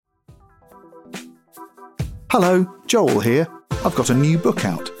Hello, Joel here. I've got a new book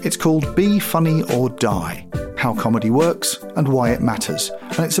out. It's called Be Funny or Die, How Comedy Works and Why It Matters.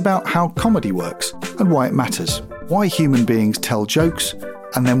 And it's about how comedy works and why it matters. Why human beings tell jokes,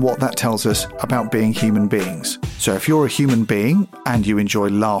 and then what that tells us about being human beings. So if you're a human being and you enjoy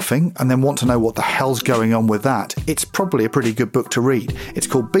laughing and then want to know what the hell's going on with that, it's probably a pretty good book to read. It's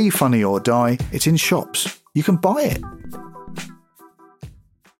called Be Funny or Die. It's in shops. You can buy it.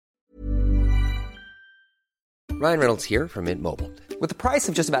 Ryan Reynolds here from Mint Mobile. With the price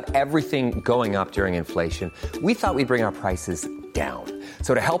of just about everything going up during inflation, we thought we'd bring our prices down.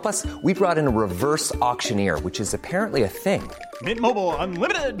 So to help us, we brought in a reverse auctioneer, which is apparently a thing. Mint Mobile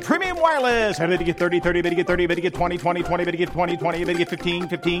Unlimited Premium Wireless. How to get 30, 30, bit to get 30, bit to get 20, 20, 20, bit to get 20, 20, bit to get 15,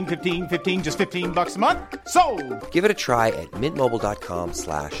 15, 15, 15, just $15 a month? Sold! Give it a try at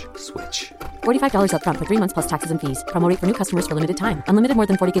mintmobile.com/switch. $45 up front for 3 months plus taxes and fees. Promo rate for new customers for limited time. Unlimited more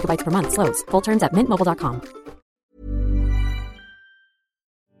than 40 gigabytes per month. Slows full terms at mintmobile.com.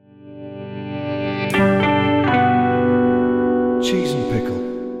 Cheese and pickle.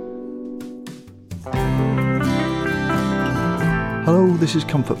 Hello, this is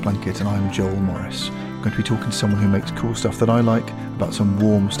Comfort Blanket and I'm Joel Morris. I'm going to be talking to someone who makes cool stuff that I like about some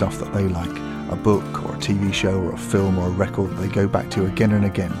warm stuff that they like. A book or a TV show or a film or a record that they go back to again and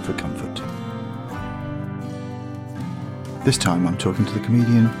again for comfort. This time I'm talking to the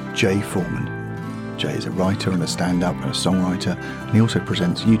comedian Jay Foreman. Jay is a writer and a stand-up and a songwriter, and he also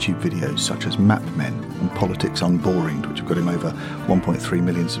presents YouTube videos such as Map Men and Politics Unboringed, which have got him over 1.3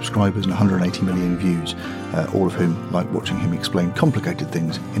 million subscribers and 180 million views, all of whom like watching him explain complicated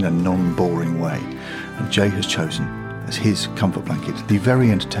things in a non-boring way. And Jay has chosen as his comfort blanket the very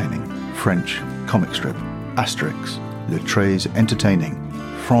entertaining French comic strip Asterix, le très entertaining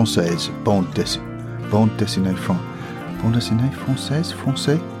française bande dessinée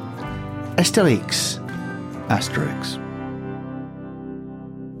français Asterix.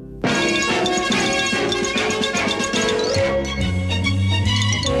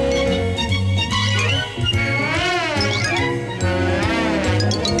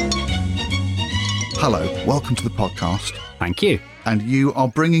 Hello, welcome to the podcast. Thank you. And you are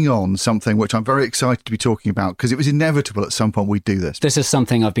bringing on something which I'm very excited to be talking about because it was inevitable at some point we'd do this. This is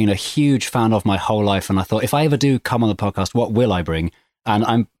something I've been a huge fan of my whole life, and I thought if I ever do come on the podcast, what will I bring?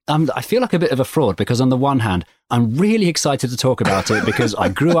 And I feel like a bit of a fraud because on the one hand, I'm really excited to talk about it because I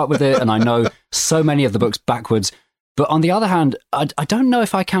grew up with it and I know so many of the books backwards. But on the other hand, I don't know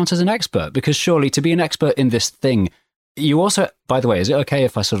if I count as an expert because surely to be an expert in this thing, you also, by the way, is it okay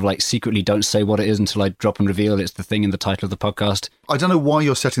if I sort of like secretly don't say what it is until I drop and reveal it's the thing in the title of the podcast? I don't know why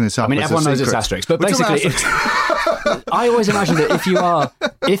you're setting this up. I mean, everyone knows it's Asterix, but basically, I always imagine that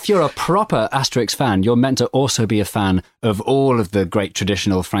if you're a proper Asterix fan, you're meant to also be a fan of all of the great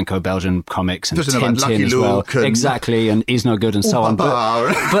traditional Franco-Belgian comics and Tintin as well. Exactly, and Is No Good and so on. But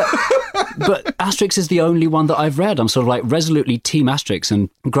Asterix is the only one that I've read. I'm sort of like resolutely Team Asterix, and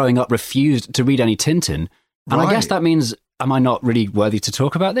growing up refused to read any Tintin. And right. I guess that means, am I not really worthy to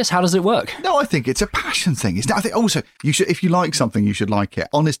talk about this? How does it work? No, I think it's a passion thing. I think also, you should, if you like something, you should like it.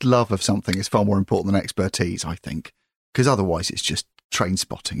 Honest love of something is far more important than expertise, I think. Because otherwise it's just train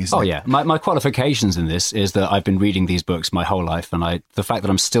spotting, isn't it? Oh, yeah. My qualifications in this is that I've been reading these books my whole life, and the fact that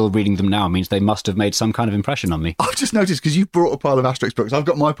I'm still reading them now means they must have made some kind of impression on me. I've just noticed, because you've brought a pile of Asterix books. I've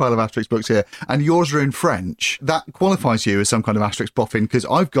got my pile of Asterix books here, and yours are in French. That qualifies you as some kind of Asterix boffin, because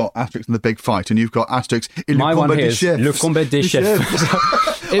I've got Asterix and the Big Fight, and you've got Asterix in Le Combat des Chefs. Le Combat des Chefs.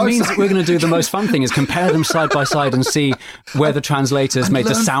 It means we're going to do the most fun thing is compare them side by side and see where the translators made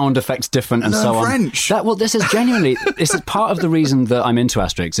the sound effects different and so on. French. This is genuinely, this is part of the reason that I'm into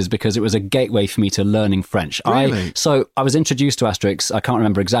Asterix is because it was a gateway for me to learning French. Really? I was introduced to Asterix, I can't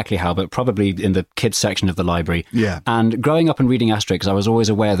remember exactly how, but probably in the kids section of the library. Yeah. And growing up and reading Asterix, I was always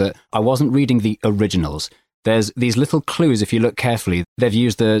aware that I wasn't reading the originals. There's these little clues, if you look carefully. They've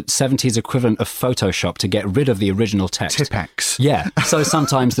used the 70s equivalent of Photoshop to get rid of the original text. Tipex. Yeah. So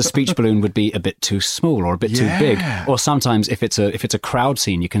sometimes the speech balloon would be a bit too small or a bit too big. Or sometimes if it's a crowd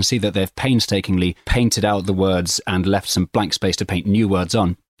scene, you can see that they've painstakingly painted out the words and left some blank space to paint new words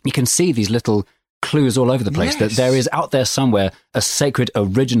on. You can see these little clues all over the place that there is out there somewhere a sacred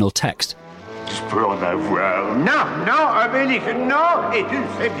original text. Je peux en avoir. Non, Obélix, non, et tu le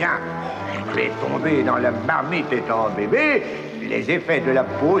sais bien. Tu es tombé dans la marmite étant bébé, les effets de la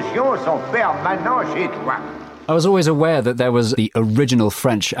potion sont permanents chez toi. I was always aware that there was the original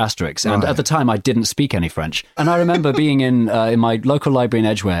French Asterix, and at the time I didn't speak any French. And I remember being in my local library in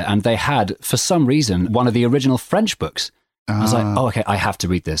Edgware, and they had, for some reason, one of the original French books. I was like, oh, okay, I have to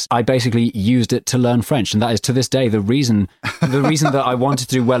read this. I basically used it to learn French. And that is, to this day, the reason that I wanted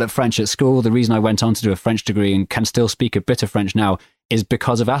to do well at French at school, the reason I went on to do a French degree and can still speak a bit of French now is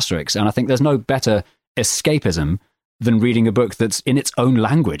because of Asterix. And I think there's no better escapism than reading a book that's in its own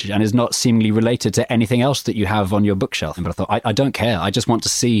language and is not seemingly related to anything else that you have on your bookshelf. But I thought, I don't care. I just want to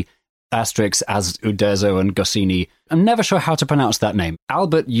see Asterix as Uderzo and Goscinny. I'm never sure how to pronounce that name.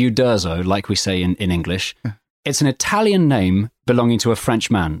 Albert Uderzo, like we say in English. It's an Italian name belonging to a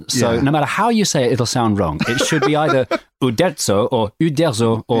French man. So no matter how you say it, it'll sound wrong. It should be either Uderzo or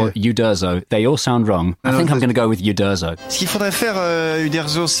Uderzo or Uderzo. They all sound wrong. I think I'm going to go with Uderzo. Ce qu'il faudrait faire,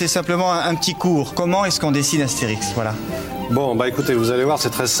 Uderzo, c'est simplement un petit cours. Comment est-ce qu'on dessine Astérix? Voilà. Bon, bah écoutez, vous allez voir, c'est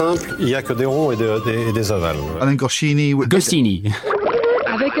très simple. Il n'y a que des ronds et des ovales. And then Goscinny.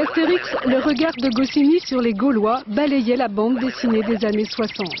 Avec Astérix, le regard de Goscinny sur les Gaulois balayait la bande dessinée des années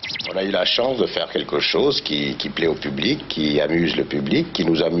 60. On a eu la chance de faire quelque chose qui plaît au public, qui amuse le public, qui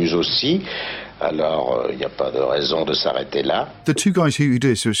nous amuse aussi. Alors, il n'y a pas de raison de s'arrêter là. The two guys who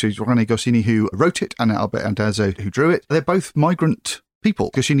did this, so René Goscinny, who wrote it, and Albert Uderzo, who drew it, they're both migrant people.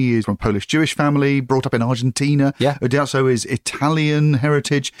 Goscinny is from a Polish-Jewish family, brought up in Argentina. Yeah. Uderzo is Italian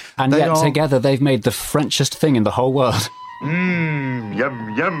heritage. And yet together they've made the Frenchest thing in the whole world.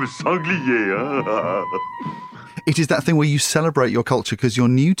 Yum, yum, sanglier, hein? It is that thing where you celebrate your culture because you're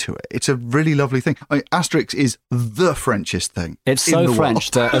new to it. It's a really lovely thing. I mean, Asterix is the Frenchest thing. It's so French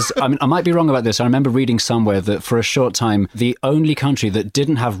that, I might be wrong about this. I remember reading somewhere that for a short time, the only country that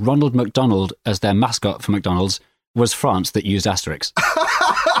didn't have Ronald McDonald as their mascot for McDonald's was France, that used Asterix.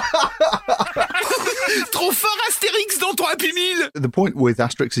 Trop fort Astérix dans ton Happy Meal! The point with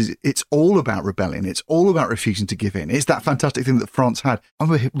Asterix is it's all about rebellion. It's all about refusing to give in. It's that fantastic thing that France had. I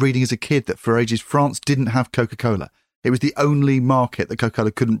remember reading as a kid that for ages France didn't have Coca-Cola. It was the only market that Coca-Cola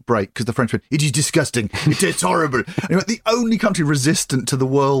couldn't break because the French went, it is disgusting, it is horrible. And the only country resistant to the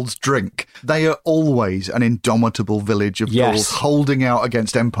world's drink. They are always an indomitable village of Gauls holding out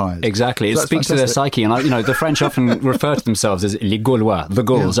against empires. Exactly. So it speaks to their psyche. And, the French often refer to themselves as les Gaulois, the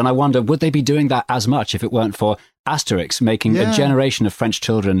Gauls. Yeah. And I wonder, would they be doing that as much if it weren't for Asterix making a generation of French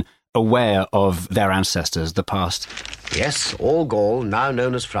children aware of their ancestors, the past? Yes, all Gaul, now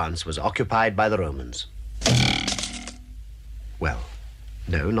known as France, was occupied by the Romans. Well,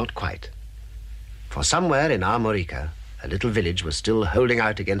 no, not quite. For somewhere in Armorica, a little village was still holding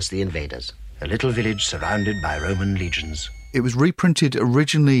out against the invaders. A little village surrounded by Roman legions. It was reprinted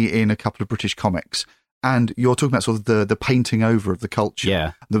originally in a couple of British comics. And you're talking about sort of the painting over of the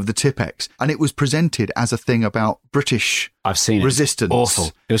culture, the Tipex. And it was presented as a thing about British resistance.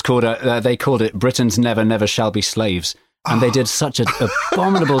 Awful. It was called, they called it Britain's Never, Never Shall Be Slaves. And they did such an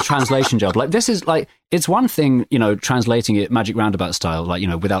abominable translation job. Like, this is like, it's one thing, translating it Magic Roundabout style, like,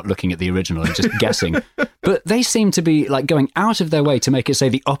 without looking at the original and just guessing. But they seem to be like going out of their way to make it say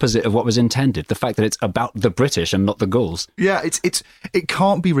the opposite of what was intended. The fact that it's about the British and not the Gauls. Yeah, it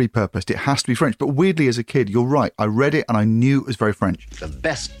can't be repurposed. It has to be French. But weirdly, as a kid, you're right. I read it and I knew it was very French. The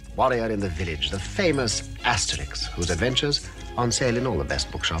best warrior in the village, the famous Asterix, whose adventures, on sale in all the best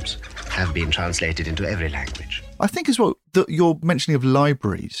bookshops, have been translated into every language. I think as well that you're mentioning of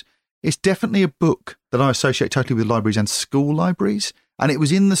libraries, it's definitely a book that I associate totally with libraries and school libraries. And it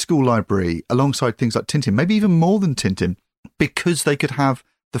was in the school library alongside things like Tintin, maybe even more than Tintin, because they could have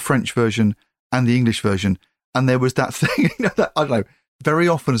the French version and the English version. And there was that thing, that, I don't know, very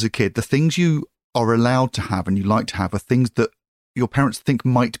often as a kid, the things you are allowed to have and you like to have are things that your parents think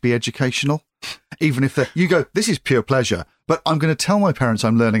might be educational. Even if you go, this is pure pleasure, but I'm going to tell my parents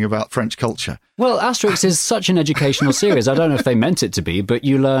I'm learning about French culture. Well, Asterix is such an educational series. I don't know if they meant it to be, but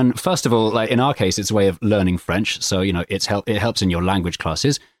you learn, first of all, like in our case, it's a way of learning French. So, it helps in your language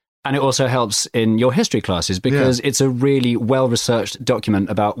classes. And it also helps in your history classes because it's a really well-researched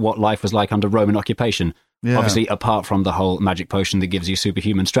document about what life was like under Roman occupation. Yeah. Obviously, apart from the whole magic potion that gives you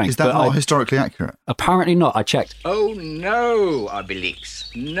superhuman strength. Is that not historically accurate? Apparently not. I checked. Oh, no,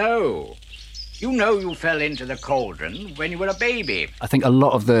 Obelix. No. You fell into the cauldron when you were a baby. I think a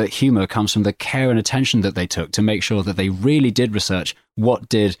lot of the humour comes from the care and attention that they took to make sure that they really did research what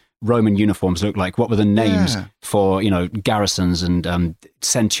did Roman uniforms look like, what were the names for, garrisons and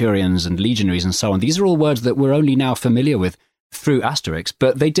centurions and legionaries and so on. These are all words that we're only now familiar with through Asterix,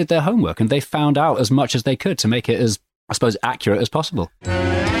 but they did their homework and they found out as much as they could to make it as, I suppose, accurate as possible.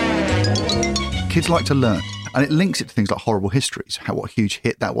 Kids like to learn. And it links it to things like horrible histories, what a huge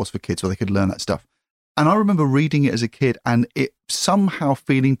hit that was for kids, where they could learn that stuff. And I remember reading it as a kid and it somehow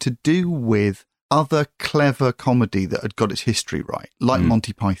feeling to do with other clever comedy that had got its history right, like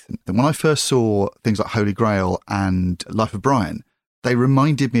Monty Python. And when I first saw things like Holy Grail and Life of Brian, they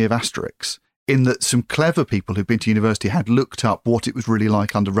reminded me of Asterix in that some clever people who'd been to university had looked up what it was really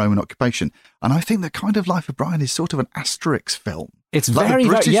like under Roman occupation. And I think the kind of Life of Brian is sort of an Asterix film. It's like very,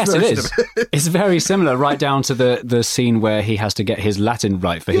 yes, it version is. of it. It's very similar, right down to the scene where he has to get his Latin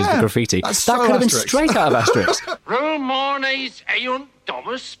right for his graffiti. That so could have been Asterix. straight out of Asterix. Romanes eunt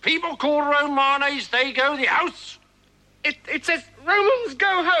domus. People call Romanes, they go the house. It says Romans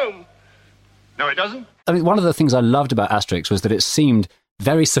go home. No, it doesn't. I mean, one of the things I loved about Asterix was that it seemed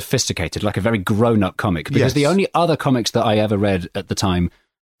very sophisticated, like a very grown-up comic. Because the only other comics that I ever read at the time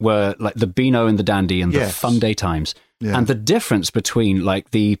were like the Beano and the Dandy and the Fun Day Times. Yeah. And the difference between like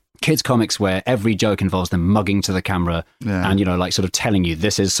the kids' comics where every joke involves them mugging to the camera and, you know, like sort of telling you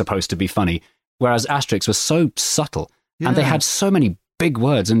this is supposed to be funny. Whereas Asterix was so subtle and they had so many big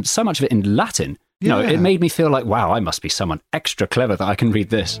words and so much of it in Latin. You know, it made me feel like, wow, I must be someone extra clever that I can read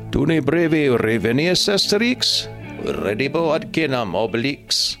this. Tune breve revenies Asterix, redibo ad cenam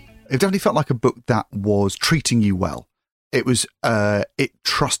Obelix. It definitely felt like a book that was treating you well. It was, it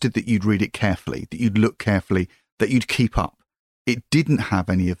trusted that you'd read it carefully, that you'd look carefully, that you'd keep up. It didn't have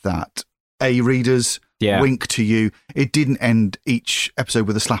any of that. readers, wink to you. It didn't end each episode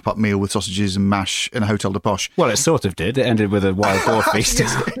with a slap-up meal with sausages and mash in a hotel de poche. Well, it sort of did. It ended with a wild boar feast.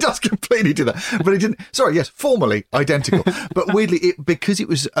 Yes, it does completely do that. But it didn't... Sorry, yes, formally identical. But weirdly, because it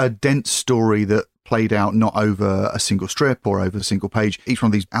was a dense story that played out not over a single strip or over a single page, each one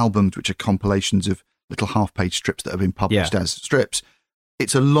of these albums, which are compilations of little half-page strips that have been published as strips,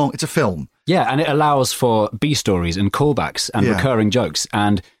 it's a film. Yeah, and it allows for B-stories and callbacks and recurring jokes.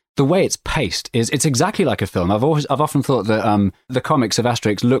 And the way it's paced it's exactly like a film. I've often thought that the comics of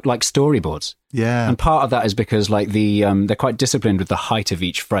Asterix look like storyboards. Yeah, and part of that is because like they're quite disciplined with the height of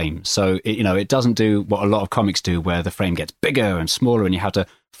each frame. So it doesn't do what a lot of comics do, where the frame gets bigger and smaller, and you have to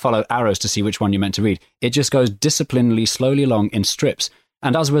follow arrows to see which one you're meant to read. It just goes disciplinedly, slowly along in strips.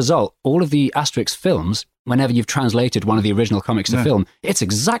 And as a result, all of the Asterix films, whenever you've translated one of the original comics to film, it's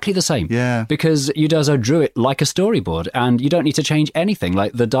exactly the same. Yeah. Because Uderzo drew it like a storyboard, and you don't need to change anything.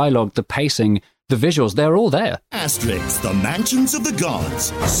 Like the dialogue, the pacing, the visuals, they're all there. Asterix, the Mansions of the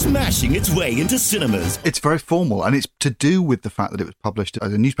Gods, smashing its way into cinemas. It's very formal, and it's to do with the fact that it was published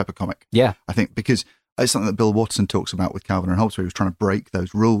as a newspaper comic. Yeah. I think because it's something that Bill Watson talks about with Calvin and Hobbes, where he was trying to break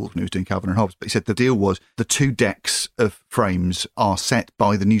those rules when he was doing Calvin and Hobbes. But he said the deal was the 2 decks of frames are set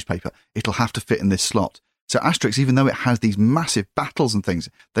by the newspaper. It'll have to fit in this slot. So Asterix, even though it has these massive battles and things,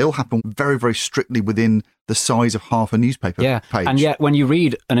 they all happen very, very strictly within the size of half a newspaper page. And yet when you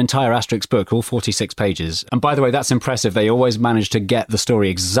read an entire Asterix book, all 46 pages, and by the way, that's impressive. They always manage to get the story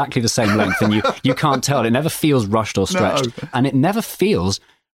exactly the same length, and you can't tell. It never feels rushed or stretched. No. And it never feels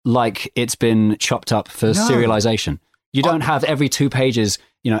like it's been chopped up for serialization. You don't have every 2 pages,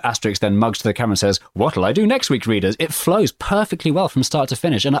 Asterix then mugs to the camera and says, "What'll I do next week, readers?" It flows perfectly well from start to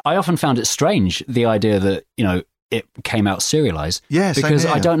finish. And I often found it strange, the idea that, it came out serialized. Yes, because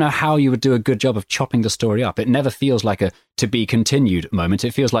I don't know how you would do a good job of chopping the story up. It never feels like a to be continued moment.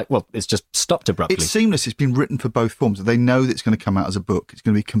 It feels like, well, it's just stopped abruptly. It's seamless. It's been written for both forms. They know that it's going to come out as a book. It's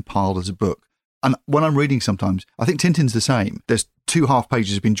going to be compiled as a book. And when I'm reading sometimes, I think Tintin's the same. There's 2 half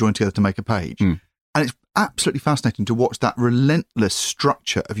pages have been joined together to make a page. And it's absolutely fascinating to watch that relentless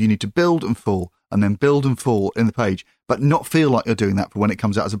structure of you need to build and fall and then build and fall in the page, but not feel like you're doing that for when it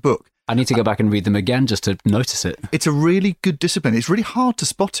comes out as a book. I need to go back and read them again just to notice it. It's a really good discipline. It's really hard to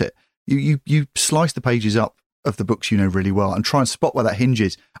spot it. You slice the pages up of the books you know really well and try and spot where that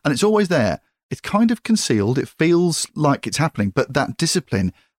hinges. And it's always there. It's kind of concealed. It feels like it's happening, but that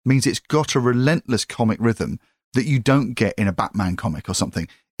discipline means it's got a relentless comic rhythm that you don't get in a Batman comic or something.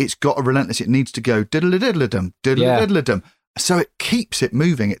 It's got a relentless, it needs to go diddle-a-diddle-a-dum, diddle-a-diddle-a-dum. So it keeps it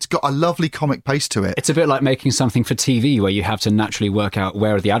moving. It's got a lovely comic pace to it. It's a bit like making something for TV where you have to naturally work out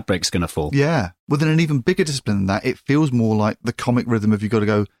where the ad break's going to fall. Yeah. Within an even bigger discipline than that, it feels more like the comic rhythm of you've got to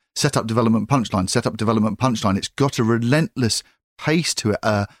go set up, development, punchline, set up, development, punchline. It's got a relentless pace to it,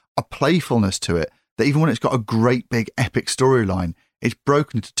 a playfulness to it, that even when it's got a great big epic storyline, it's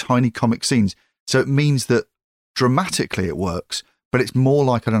broken into tiny comic scenes. So it means that dramatically it works, but it's more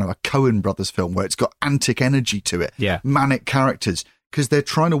like, a Coen Brothers film where it's got antic energy to it, manic characters, because they're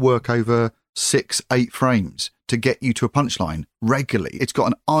trying to work over 6-8 frames to get you to a punchline regularly. It's got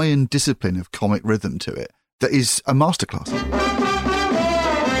an iron discipline of comic rhythm to it that is a masterclass.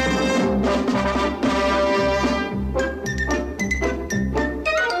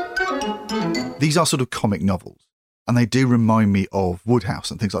 These are sort of comic novels, and they do remind me of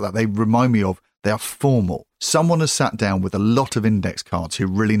Woodhouse and things like that. They are formal. Someone has sat down with a lot of index cards who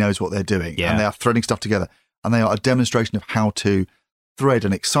really knows what they're doing, and they are threading stuff together, and they are a demonstration of how to thread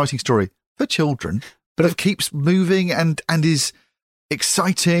an exciting story for children, but it keeps moving and is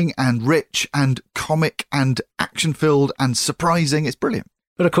exciting and rich and comic and action-filled and surprising. It's brilliant.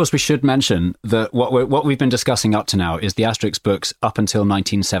 But of course, we should mention that what we've been discussing up to now is the Asterix books up until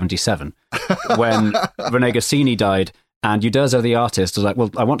 1977, when René Goscinny died, and Uderzo, the artist, was like,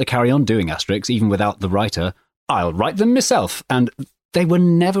 well, I want to carry on doing Asterix, even without the writer. I'll write them myself. And they were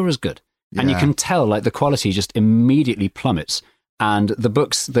never as good. And you can tell, like, the quality just immediately plummets. And the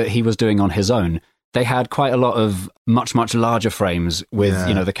books that he was doing on his own, they had quite a lot of much, much larger frames with,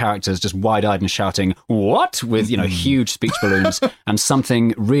 the characters just wide-eyed and shouting, what? With, huge speech balloons. And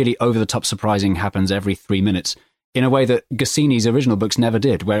something really over-the-top surprising happens every 3 minutes in a way that Goscinny's original books never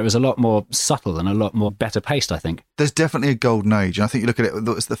did, where it was a lot more subtle and a lot more better paced, I think. There's definitely a golden age. And I think you look at it,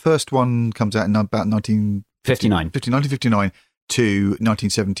 the first one comes out in about 1959 to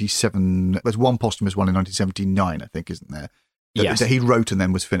 1977. There's one posthumous one in 1979, I think, isn't there? That he wrote and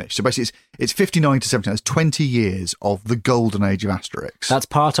then was finished. So basically it's 59 to 79. It's 20 years of the golden age of Asterix. That's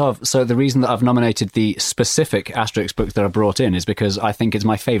part of... So the reason that I've nominated the specific Asterix books that I brought in is because I think it's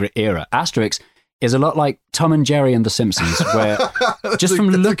my favourite era. Asterix is a lot like Tom and Jerry and The Simpsons, where just from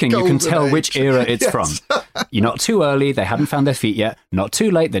looking, you can tell which era it's from. You're not too early, they haven't found their feet yet. Not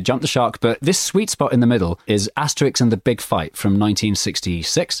too late, they jumped the shark. But this sweet spot in the middle is Asterix and the Big Fight from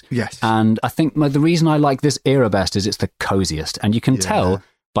 1966. Yes. And I think the reason I like this era best is it's the coziest. And you can tell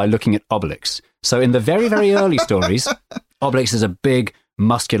by looking at Obelix. So in the very, very early stories, Obelix is a big,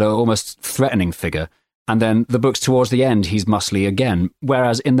 muscular, almost threatening figure. And then the books towards the end, he's muscly again.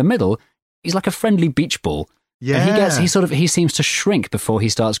 Whereas in the middle, he's like a friendly beach ball. Yeah. And he seems to shrink before he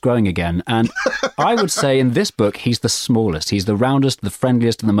starts growing again. And I would say in this book, he's the smallest. He's the roundest, the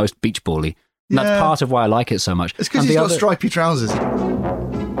friendliest, and the most beach ball-y. And that's part of why I like it so much. It's because he's got stripy trousers.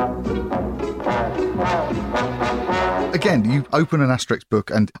 Again, you open an Asterix book,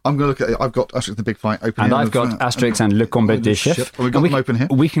 and I'm going to look at it. I've got Asterix and the Big Fight open and here. I've got Asterix and Le Combat des Chefs. We've got them open here.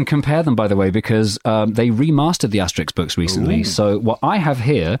 We can compare them, by the way, because they remastered the Asterix books recently. Ooh. So what I have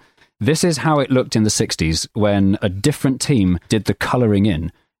here... This is how it looked in the 60s when a different team did the colouring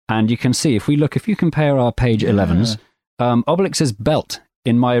in. And you can see, if you compare our page 11s, Obelix's belt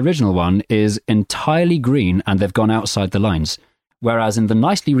in my original one is entirely green and they've gone outside the lines. Whereas in the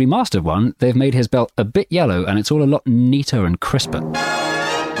nicely remastered one, they've made his belt a bit yellow and it's all a lot neater and crisper.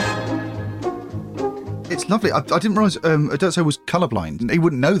 It's lovely. I didn't realise Uderzo was colourblind. He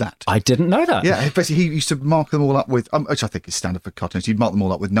wouldn't know that. I didn't know that. Yeah, basically he used to mark them all up with, which I think is standard for cartoons. He'd mark them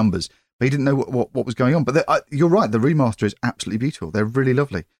all up with numbers, but he didn't know what was going on. But you're right, the remaster is absolutely beautiful. They're really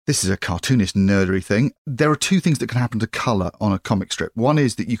lovely. This is a cartoonist nerdery thing. There are two things that can happen to colour on a comic strip. One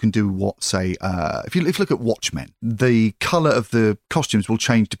is that you can do what, say, if you look at Watchmen, the colour of the costumes will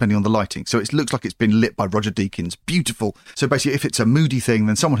change depending on the lighting. So it looks like it's been lit by Roger Deakins. Beautiful. So basically, if it's a moody thing,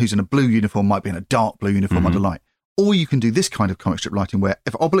 then someone who's in a blue uniform might be in a dark blue uniform under light. Or you can do this kind of comic strip lighting where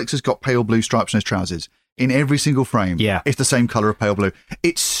if Obelix has got pale blue stripes on his trousers, in every single frame, it's the same colour of pale blue.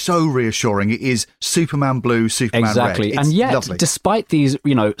 It's so reassuring. It is Superman blue, Superman red. It's and yet, lovely. Despite these,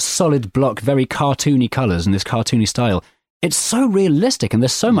 solid block, very cartoony colours and this cartoony style, it's so realistic and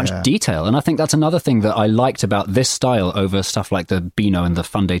there's so much detail. And I think that's another thing that I liked about this style over stuff like the Beano and the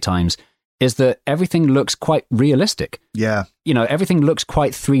Fun Day Times, is that everything looks quite realistic. Yeah. Everything looks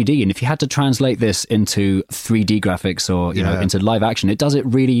quite 3D. And if you had to translate this into 3D graphics or, into live action, it does it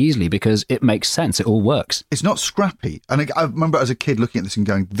really easily because it makes sense. It all works. It's not scrappy. And I remember as a kid looking at this and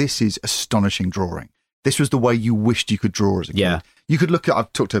going, this is astonishing drawing. This was the way you wished you could draw as a kid. Yeah. You could look at,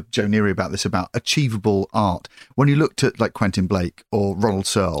 I've talked to Joe Neary about this, about achievable art. When you looked at like Quentin Blake or Ronald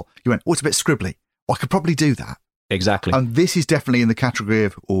Searle, you went, it's a bit scribbly. I could probably do that. Exactly. And this is definitely in the category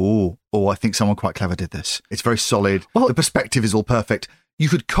of, I think someone quite clever did this. It's very solid. Well, the perspective is all perfect. You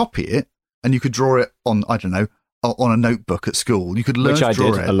could copy it and you could draw it on, I don't know, on a notebook at school. You could learn to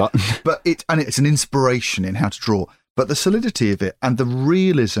draw it. A lot. But it's an inspiration in how to draw. But the solidity of it and the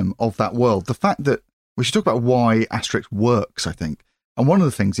realism of that world, the fact that we should talk about why Asterix works, I think. And one of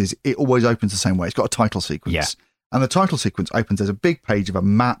the things is it always opens the same way. It's got a title sequence. Yeah. And the title sequence opens as a big page of a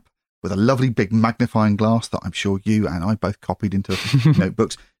map with a lovely big magnifying glass that I'm sure you and I both copied into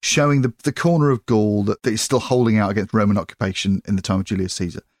notebooks, showing the corner of Gaul that is still holding out against Roman occupation in the time of Julius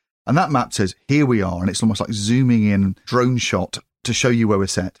Caesar. And that map says, here we are, and it's almost like zooming in, drone shot, to show you where we're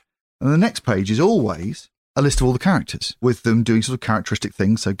set. And the next page is always a list of all the characters, with them doing sort of characteristic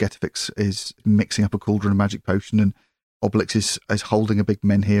things. So Getafix is mixing up a cauldron of magic potion, and Obelix is holding a big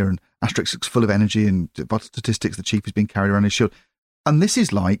menhir, and Asterix looks full of energy, and by statistics, the chief is being carried around his shield. And this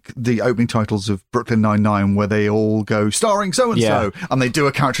is like the opening titles of Brooklyn Nine-Nine, where they all go, starring so-and-so, and they do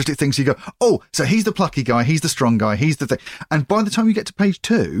a characteristic thing, so you go, so he's the plucky guy, he's the strong guy, he's the thing. And by the time you get to page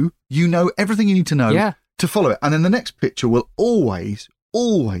 2, you know everything you need to know to follow it. And then the next picture will always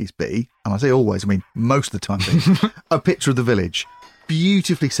be, and I say always, I mean most of the time, a picture of the village.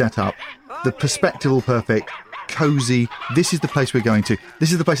 Beautifully set up, the perspective all perfect, cosy. This is the place we're going to.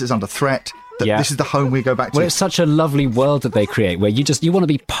 This is the place that's under threat. This is the home we go back to. Well, it's such a lovely world that they create where you want to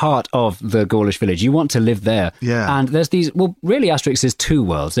be part of the Gaulish village. You want to live there. Yeah. And there's these, well, really Asterix is two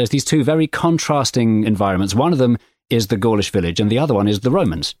worlds. There's these two very contrasting environments. One of them is the Gaulish village and the other one is the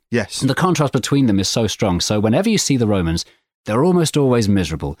Romans. Yes. And the contrast between them is so strong. So whenever you see the Romans, they're almost always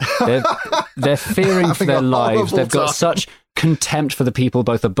miserable. They're fearing for their lives. They've got such contempt for the people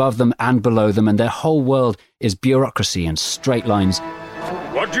both above them and below them, and their whole world is bureaucracy and straight lines.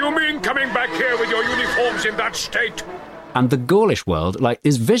 What do you mean coming back here with your uniforms in that state? And the Gaulish world,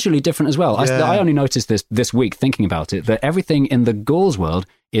 is visually different as well. Yeah. I only noticed this week thinking about it, that everything in the Gauls world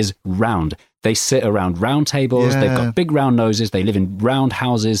is round. They sit around round tables, they've got big round noses, they live in round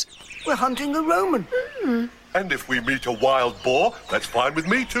houses. We're hunting a Roman. And if we meet a wild boar, that's fine with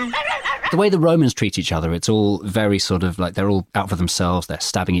me too. The way the Romans treat each other, it's all very sort of they're all out for themselves, they're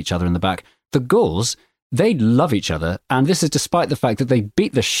stabbing each other in the back. The Gauls, they love each other, and this is despite the fact that they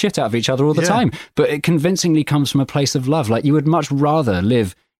beat the shit out of each other all the time. But it convincingly comes from a place of love. You would much rather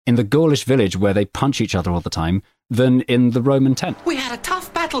live in the Gaulish village where they punch each other all the time than in the Roman tent. We had a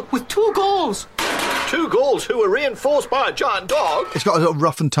tough battle with 2 Gauls. 2 Gauls who were reinforced by a giant dog. It's got a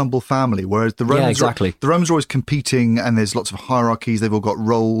rough and tumble family, whereas the Romans, the Romans are always competing, and there's lots of hierarchies. They've all got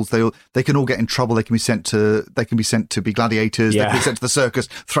roles. They can all get in trouble. They can be sent to be gladiators. They can be sent to the circus,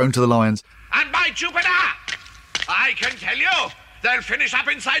 thrown to the lions. And by Jupiter, I can tell you, they'll finish up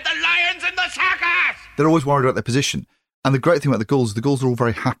inside the lions in the circus. They're always worried about their position. And the great thing about the Gauls are all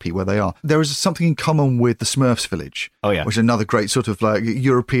very happy where they are. There is something in common with the Smurfs village. Oh, yeah. Which is another great sort of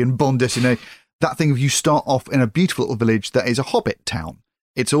European Bond destination. That thing of you start off in a beautiful little village that is a hobbit town.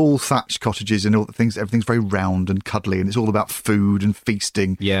 It's all thatched cottages and all the things. Everything's very round and cuddly, and it's all about food and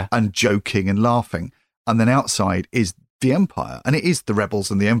feasting and joking and laughing. And then outside is the Empire, and it is the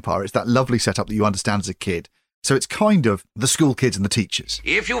rebels and the Empire. It's that lovely setup that you understand as a kid. So it's kind of the school kids and the teachers.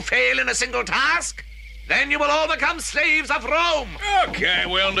 If you fail in a single task, then you will all become slaves of Rome. Okay,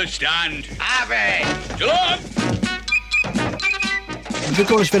 we understand. Ave! The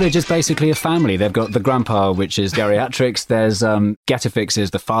Gaulish village is basically a family. They've got the grandpa, which is geriatrics. There's Getafix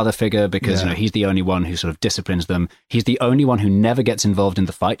is the father figure because he's the only one who sort of disciplines them. He's the only one who never gets involved in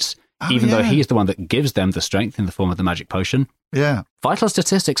the fights, even though he's the one that gives them the strength in the form of the magic potion. Yeah. Vital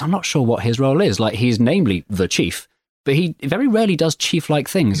statistics, I'm not sure what his role is. He's namely the chief, but he very rarely does chief-like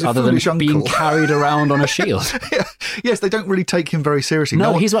things other than being carried around on a shield. Yes, they don't really take him very seriously.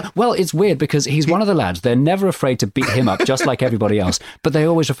 No, it's weird because he's one of the lads. They're never afraid to beat him up, just like everybody else. But they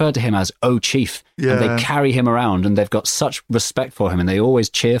always refer to him as "Oh Chief," and they carry him around, and they've got such respect for him, and they always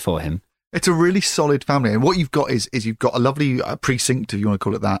cheer for him. It's a really solid family, and what you've got is you've got a lovely precinct, if you want to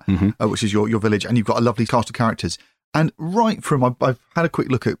call it that, which is your village, and you've got a lovely cast of characters. And right from I've had a quick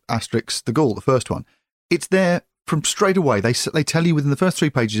look at Asterix the Gaul, the first one. It's there from straight away. They tell you within the first 3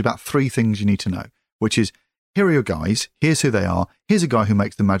 pages about 3 things you need to know, which is, here are your guys, here's who they are, here's a guy who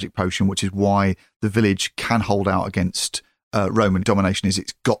makes the magic potion, which is why the village can hold out against Roman domination, is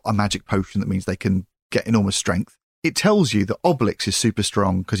it's got a magic potion that means they can get enormous strength. It tells you that Obelix is super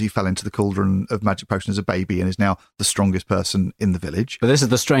strong because he fell into the cauldron of magic potion as a baby and is now the strongest person in the village. But this is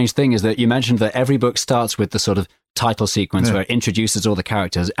the strange thing, is that you mentioned that every book starts with the sort of title sequence where it introduces all the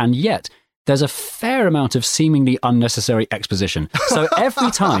characters, and yet there's a fair amount of seemingly unnecessary exposition. So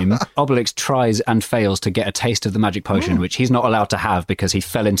every time Obelix tries and fails to get a taste of the magic potion, which he's not allowed to have because he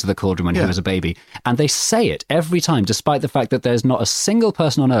fell into the cauldron when he was a baby, and they say it every time, despite the fact that there's not a single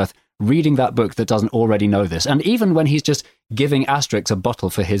person on Earth reading that book that doesn't already know this. And even when he's just giving Asterix a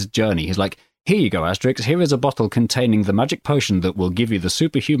bottle for his journey, he's like, here you go, Asterix, here is a bottle containing the magic potion that will give you the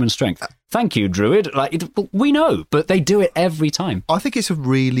superhuman strength. Thank you, Druid. We know, but they do it every time. I think it's a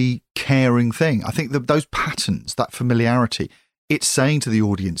really caring thing. I think that those patterns, that familiarity, it's saying to the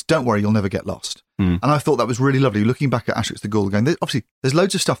audience, don't worry, you'll never get lost. And I thought that was really lovely. Looking back at Asterix the Gaul, going, obviously, there's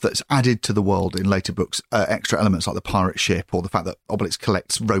loads of stuff that's added to the world in later books, extra elements like the pirate ship or the fact that Obelix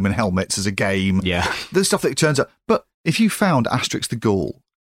collects Roman helmets as a game. Yeah. There's stuff that turns up. But if you found Asterix the Gaul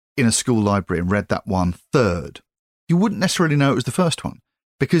in a school library and read that one third, you wouldn't necessarily know it was the first one,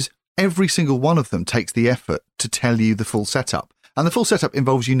 because every single one of them takes the effort to tell you the full setup. And the full setup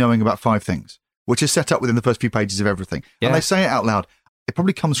involves you knowing about 5 things, which is set up within the first few pages of everything. Yeah. And they say it out loud. It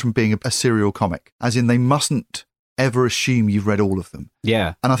probably comes from being a serial comic, as in they mustn't ever assume you've read all of them.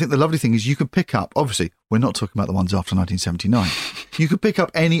 Yeah. And I think the lovely thing is you can pick up, obviously, we're not talking about the ones after 1979. You could pick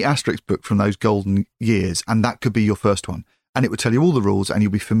up any Asterix book from those golden years, and that could be your first one. and it would tell you all the rules, and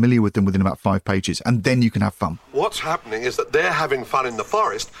you'll be familiar with them within about 5 pages, and then you can have fun. What's happening is that they're having fun in the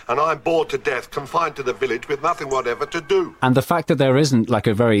forest, and I'm bored to death, confined to the village with nothing whatever to do. And the fact that there isn't like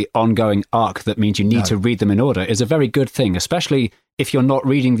a very ongoing arc that means you need to read them in order is a very good thing, especially if you're not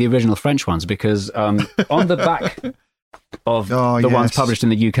reading the original French ones, because on the back of the ones published in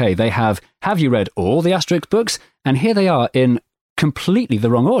the UK, they have you read all the Asterix books? And here they are in completely the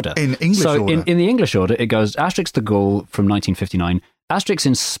wrong order. In English order. In the English order, it goes Asterix the Gaul from 1959, Asterix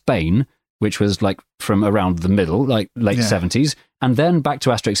in Spain, which was like from around the middle, like late 70s, and then back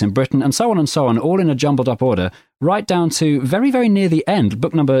to Asterix in Britain, and so on, all in a jumbled up order, right down to very, very near the end.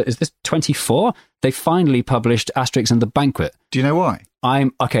 Book number, is this 24? They finally published Asterix and the Banquet. Do you know why?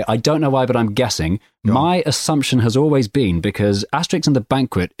 I don't know why, but I'm guessing. My assumption has always been because Asterix and the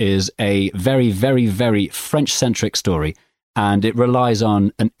Banquet is a very, very, very French-centric story. And it relies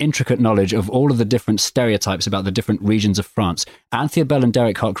on an intricate knowledge of all of the different stereotypes about the different regions of France. Anthea Bell and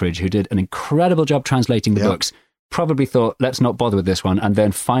Derek Hockridge, who did an incredible job translating the books, probably thought, let's not bother with this one, and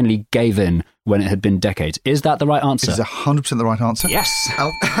then finally gave in when it had been decades. Is that the right answer? It is 100% the right answer. Yes.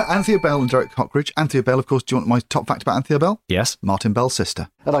 Anthea Bell and Derek Hockridge. Anthea Bell, of course, do you want my top fact about Anthea Bell? Yes. Martin Bell's sister.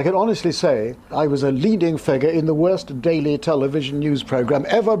 And I can honestly say I was a leading figure in the worst daily television news programme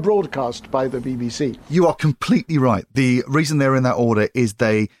ever broadcast by the BBC. You are completely right. The reason they're in that order is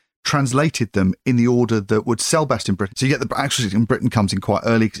they translated them in the order that would sell best in Britain. So you get the Asterix in Britain comes in quite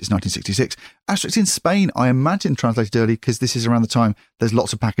early because it's 1966. Asterix in Spain, I imagine, translated early because this is around the time there's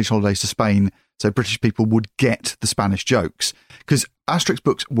lots of package holidays to Spain, so British people would get the Spanish jokes. Because Asterix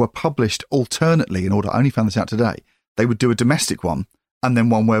books were published alternately in order, I only found this out today. They would do a domestic one and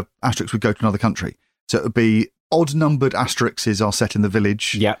then one where Asterix would go to another country. So it would be odd-numbered Asterixes are set in the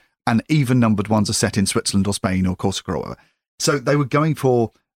village, and even-numbered ones are set in Switzerland or Spain or Corsica or whatever. So they were going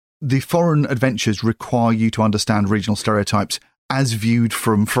for the foreign adventures require you to understand regional stereotypes as viewed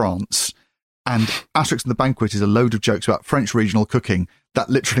from France. And Asterix and the Banquet is a load of jokes about French regional cooking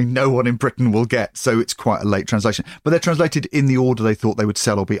that literally no one in Britain will get. So it's quite a late translation. But they're translated in the order they thought they would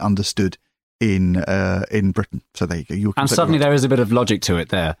sell or be understood in Britain. So there you go. And suddenly there is a bit of logic to it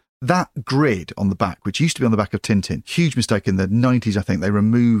there. That grid on the back, which used to be on the back of Tintin, huge mistake in the 90s, I think. They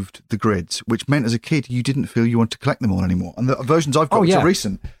removed the grids, which meant as a kid you didn't feel you wanted to collect them all anymore. And the versions I've got, which are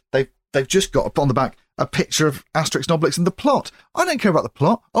recent, they've just got up on the back a picture of Asterix and Obelix and the plot. I don't care about the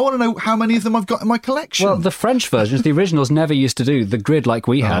plot. I want to know how many of them I've got in my collection. Well, the French versions, the originals never used to do the grid like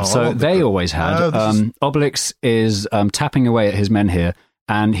we had, so they always had. Obelix is tapping away at his men here,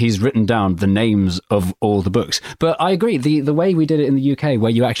 and he's written down the names of all the books. But I agree, the way we did it in the UK,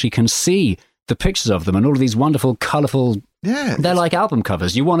 where you actually can see the pictures of them and all of these wonderful, colourful... Yeah. They're like album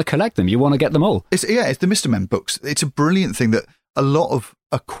covers. You want to collect them. You want to get them all. It's the Mr. Men books. It's a brilliant thing that a lot of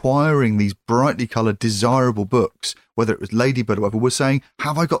acquiring these brightly coloured, desirable books, whether it was Ladybird or whatever, was saying,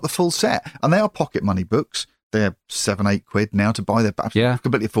 have I got the full set? And they are pocket money books. They're £7-8 now to buy. They're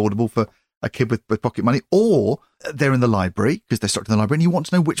completely affordable for a kid with pocket money. Or they're in the library, because they're stocked in the library, and you want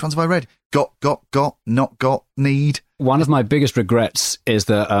to know which ones have I read. Got, not got, need. One of my biggest regrets is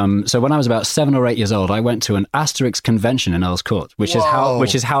that, so when I was about 7 or 8 years old, I went to an Asterix convention in Earl's Court, which is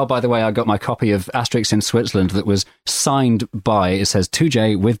how, by the way, I got my copy of Asterix in Switzerland that was signed by, it says, to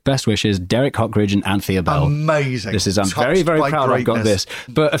Jay, with best wishes, Derek Hockridge and Anthea Bell. Amazing. This is, I'm very, very proud I've got this.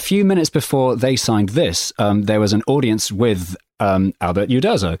 But a few minutes before they signed this, there was an audience with Albert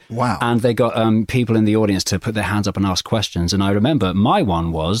Uderzo. Wow. And they got people in the audience to put their hands up and ask questions. And I remember my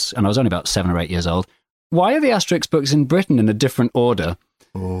one was, and I was only about 7 or 8 years old, why are the Asterix books in Britain in a different order?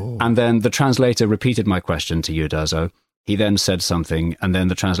 Oh. And then the translator repeated my question to Uderzo. He then said something, and then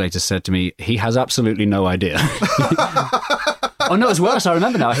the translator said to me, he has absolutely no idea. Oh, no, it's worse. I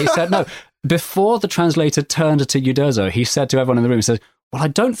remember now. He said, no, before the translator turned to Uderzo, he said to everyone in the room, he said, well, I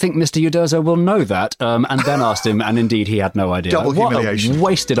don't think Mr. Uderzo will know that. And then asked him, and indeed he had no idea. Double humiliation. What a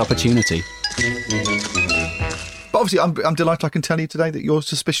wasted opportunity. But obviously, I'm delighted I can tell you today that your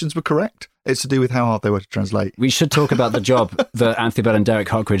suspicions were correct. It's to do with how hard they were to translate. We should talk about the job that Anthea Bell and Derek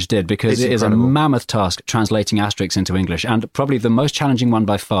Hockridge did, because it is a mammoth task translating Asterix into English. And probably the most challenging one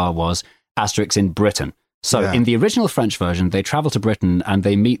by far was Asterix in Britain. So in the original French version, they travel to Britain and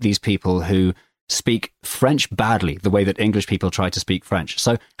they meet these people who speak French badly, the way that English people try to speak French.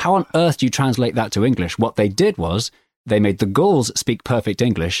 So how on earth do you translate that to English? What they did was they made the Gauls speak perfect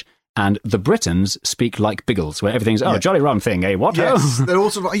English, and the Britons speak like Biggles, where everything's, jolly rum thing, eh? What? Yes, they're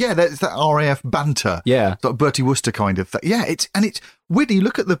also, there's that RAF banter. Yeah. Sort of Bertie Wooster kind of thing. Yeah, it's weird. You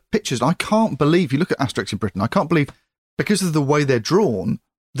look at the pictures, and I can't believe, you look at Asterix in Britain, I can't believe, because of the way they're drawn,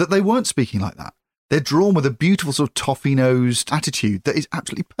 that they weren't speaking like that. They're drawn with a beautiful sort of toffee-nosed attitude that is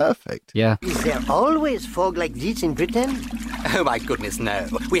absolutely perfect. Yeah. Is there always fog like this in Britain? Oh, my goodness, no.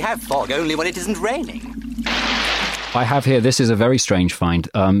 We have fog only when it isn't raining. I have here, this is a very strange find.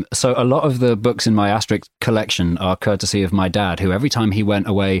 So a lot of the books in my Asterix collection are courtesy of my dad, who every time he went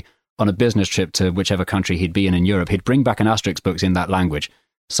away on a business trip to whichever country he'd be in Europe, he'd bring back an Asterix books in that language.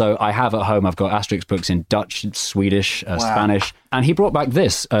 So I have at home, I've got Asterix books in Dutch, Swedish, Spanish. And he brought back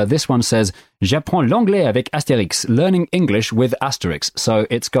this. This one says, J'apprends l'anglais avec Asterix, learning English with Asterix. So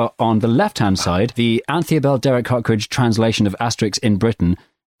it's got on the left-hand side, the Anthea Bell Derek Cockridge translation of Asterix in Britain.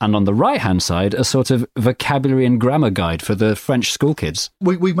 And on the right-hand side, a sort of vocabulary and grammar guide for the French school kids.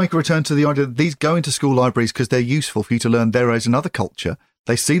 We make a return to the idea that these go into school libraries because they're useful for you to learn there is another culture.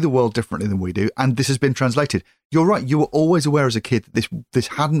 They see the world differently than we do, and this has been translated. You're right, you were always aware as a kid that this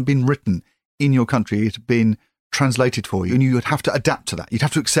hadn't been written in your country. It had been translated for you, and you would have to adapt to that. You'd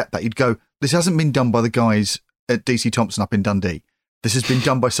have to accept that. You'd go, this hasn't been done by the guys at DC Thompson up in Dundee. This has been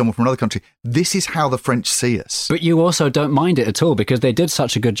done by someone from another country. This is how the French see us. But you also don't mind it at all because they did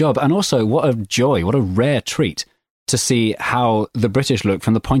such a good job. And also, what a joy, what a rare treat to see how the British look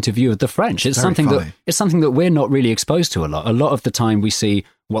from the point of view of the French. It's something that we're not really exposed to a lot. A lot of the time we see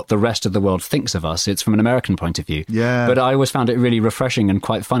what the rest of the world thinks of us. It's from an American point of view. Yeah. But I always found it really refreshing and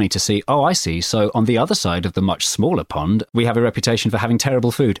quite funny to see, oh, I see. So on the other side of the much smaller pond, we have a reputation for having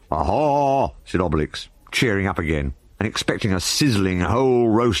terrible food. Aha, said Obelix, cheering up again and expecting a sizzling whole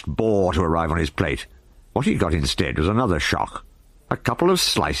roast boar to arrive on his plate. What he got instead was another shock. A couple of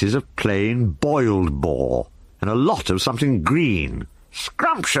slices of plain boiled boar and a lot of something green.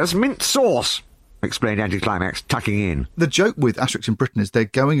 Scrumptious mint sauce, explained Anticlimax, tucking in. The joke with Asterix in Britain is they're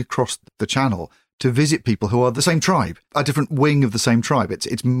going across the channel to visit people who are the same tribe, a different wing of the same tribe.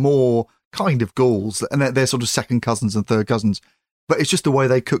 It's more kind of Gauls, and they're sort of second cousins and third cousins. But it's just the way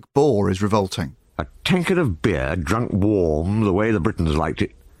they cook boar is revolting. A tankard of beer, drunk warm, the way the Britons liked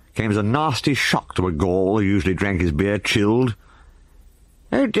it, came as a nasty shock to a Gaul who usually drank his beer chilled.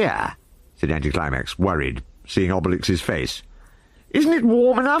 Oh dear, said Anticlimax, worried, seeing Obelix's face. Isn't it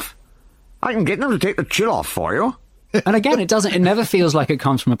warm enough? I can get them to take the chill off for you. And again, it never feels like it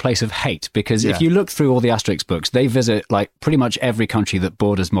comes from a place of hate, because if you look through all the Asterix books, they visit like pretty much every country that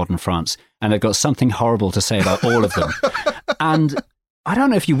borders modern France, and they've got something horrible to say about all of them. And I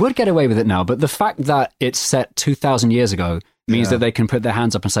don't know if you would get away with it now, but the fact that it's set 2,000 years ago means that they can put their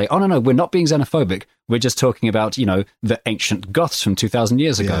hands up and say, oh, no, we're not being xenophobic. We're just talking about, the ancient Goths from 2,000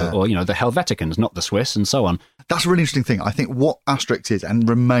 years ago, or, the Helveticans, not the Swiss, and so on. That's a really interesting thing. I think what Asterix is and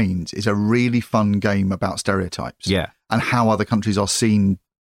remains is a really fun game about stereotypes. Yeah. And how other countries are seen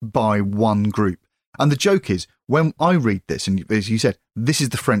by one group. And the joke is, when I read this, and as you said, this is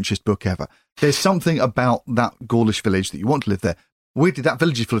the Frenchest book ever, there's something about that Gaulish village that you want to live there. Weirdly, that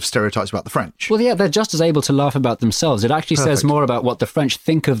village is full of stereotypes about the French. Well, yeah, they're just as able to laugh about themselves. It actually says more about what the French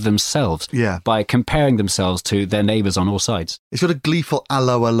think of themselves by comparing themselves to their neighbours on all sides. It's got a gleeful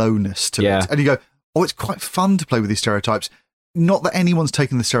allo-aloneness to it. And you go, oh, it's quite fun to play with these stereotypes. Not that anyone's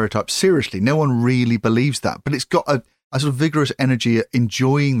taken the stereotypes seriously. No one really believes that. But it's got a sort of vigorous energy at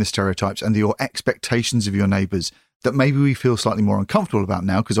enjoying the stereotypes and your expectations of your neighbours that maybe we feel slightly more uncomfortable about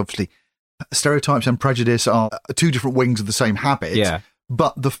now, because obviously stereotypes and prejudice are two different wings of the same habit. Yeah.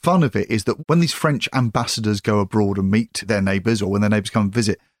 But the fun of it is that when these French ambassadors go abroad and meet their neighbours, or when their neighbours come and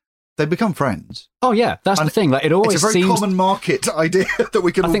visit, they become friends. Oh, yeah, that's the thing. Like, it always it's a very common market idea that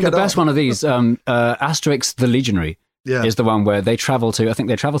we can all I think get the best on. one of these, Asterix the Legionary, is the one where they travel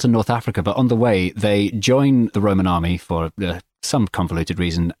to North Africa, but on the way they join the Roman army for some convoluted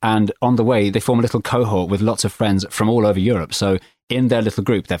reason, and on the way they form a little cohort with lots of friends from all over Europe. So in their little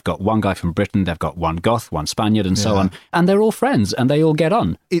group, they've got one guy from Britain, they've got one Goth, one Spaniard, and so on, and they're all friends, and they all get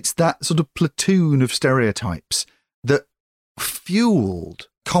on. It's that sort of platoon of stereotypes that fueled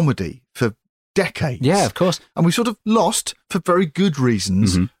comedy for decades. Yeah, of course. And we sort of lost for very good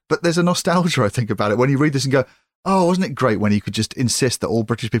reasons, but there's a nostalgia, I think, about it when you read this and go, oh, wasn't it great when you could just insist that all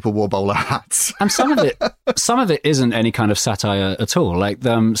British people wore bowler hats? And some of it isn't any kind of satire at all. Like,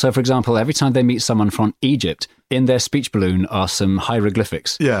 so for example, every time they meet someone from Egypt, in their speech balloon are some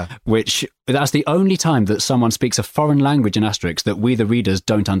hieroglyphics. Yeah. Which, that's the only time that someone speaks a foreign language in Asterix that we, the readers,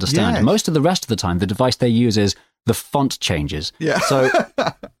 don't understand. Yes. Most of the rest of the time, the device they use is the font changes. Yeah. So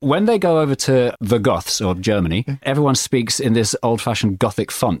when they go over to the Goths, or Germany, everyone speaks in this old-fashioned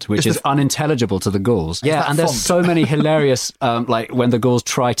Gothic font, which is unintelligible to the Gauls. Yeah, and there's so many hilarious, like when the Gauls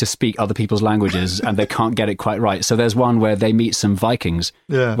try to speak other people's languages and they can't get it quite right. So there's one where they meet some Vikings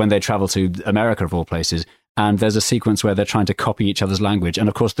when they travel to America, of all places, and there's a sequence where they're trying to copy each other's language. And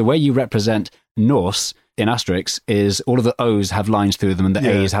of course, the way you represent Norse in Asterix is all of the O's have lines through them and the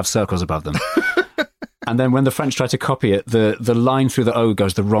A's have circles above them. And then when the French try to copy it, the line through the O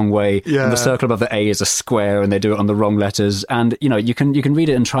goes the wrong way, and the circle above the A is a square, and they do it on the wrong letters. And, you can read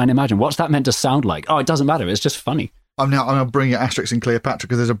it and try and imagine, what's that meant to sound like? Oh, it doesn't matter. It's just funny. I'm now bringing Asterix and Cleopatra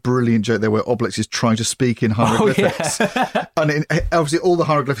because there's a brilliant joke there where Obelix is trying to speak in hieroglyphics. Oh, yeah. And obviously all the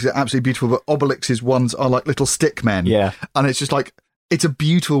hieroglyphics are absolutely beautiful, but Obelix's ones are like little stick men. Yeah. And it's just like, it's a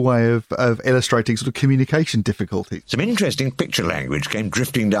beautiful way of illustrating sort of communication difficulties. Some interesting picture language came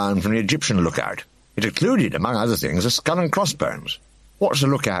drifting down from the Egyptian lookout. It included, among other things, a skull and crossbones. What's the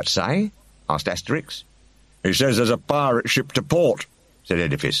lookout say? Asked Asterix. He says there's a pirate ship to port, said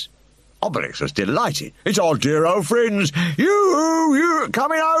Edifice. Obelix was delighted. It's our dear old friends. You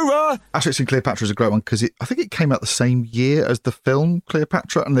coming over? Asterix and Cleopatra is a great one because I think it came out the same year as the film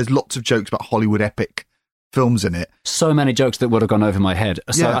Cleopatra, and there's lots of jokes about Hollywood epic films in it. So many jokes that would have gone over my head.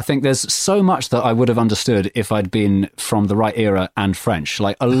 So I think there's so much that I would have understood if I'd been from the right era and French.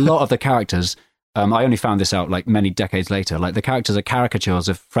 Like a lot of the characters, I only found this out like many decades later, like the characters are caricatures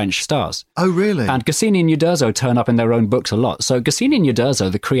of French stars. Oh, really? And Goscinny and Uderzo turn up in their own books a lot. So Goscinny and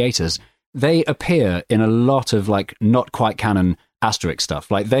Uderzo, the creators, they appear in a lot of like not quite canon Asterix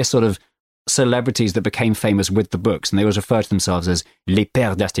stuff. Like they're sort of celebrities that became famous with the books, and they always refer to themselves as les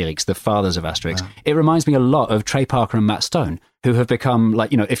pères d'Astérix, the fathers of Asterix. Wow. It reminds me a lot of Trey Parker and Matt Stone, who have become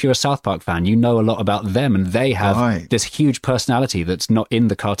like, if you're a South Park fan, you know a lot about them, and they have this huge personality that's not in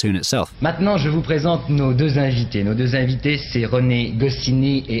the cartoon itself. Maintenant, je vous présente nos deux invités. Nos deux invités, c'est René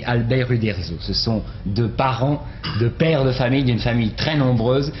Goscinny et Albert Uderzo. Ce sont deux parents, deux pères de famille, d'une famille très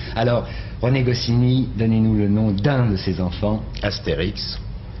nombreuse. Alors, René Goscinny, donnez-nous le nom d'un de ses enfants. Astérix.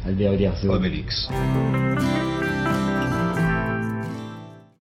 Albert Uderzo. Obélix.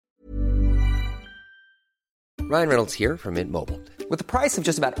 Ryan Reynolds here from Mint Mobile. With the price of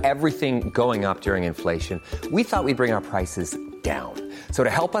just about everything going up during inflation, we thought we'd bring our prices down. So to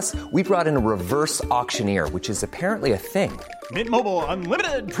help us, we brought in a reverse auctioneer, which is apparently a thing. Mint Mobile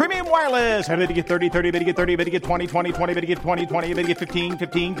Unlimited Premium Wireless. How to get 30, 30, bit to get 30, bit to get 20, 20, 20, bit to get 20, 20, bit to get 15,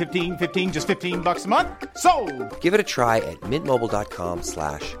 15, 15, 15, just $15 a month? Sold! Give it a try at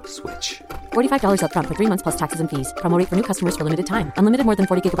mintmobile.com/switch. $45 up front for 3 months plus taxes and fees. Promo rate for new customers for limited time. Unlimited more than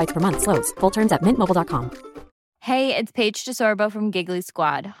 40 gigabytes per month. Slows full terms at mintmobile.com. Hey, it's Paige DeSorbo from Giggly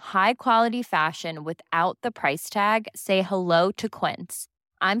Squad. High quality fashion without the price tag. Say hello to Quince.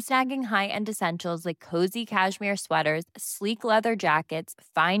 I'm snagging high-end essentials like cozy cashmere sweaters, sleek leather jackets,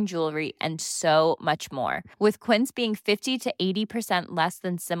 fine jewelry, and so much more. With Quince being 50 to 80% less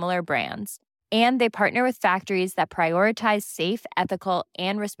than similar brands. And they partner with factories that prioritize safe, ethical,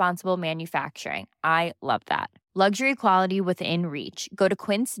 and responsible manufacturing. I love that. Luxury quality within reach. Go to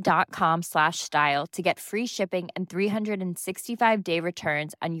quince.com/style to get free shipping and 365-day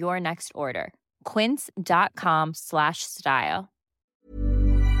returns on your next order. Quince.com/style.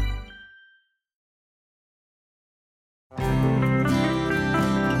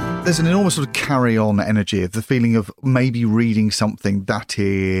 There's an enormous sort of carry-on energy of the feeling of maybe reading something that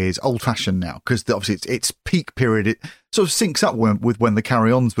is old-fashioned now, because obviously it's peak period. It sort of syncs up with when the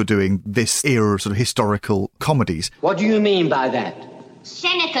carry-ons were doing this era of sort of historical comedies. What do you mean by that?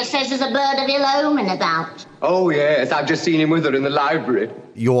 Seneca says there's a bird of ill omen about. Oh, yes, I've just seen him with her in the library.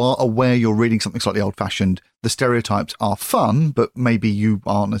 You are aware you're reading something slightly old-fashioned. The stereotypes are fun, but maybe you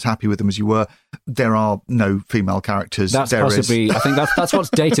aren't as happy with them as you were. There are no female characters. That's possibly, I think that's what's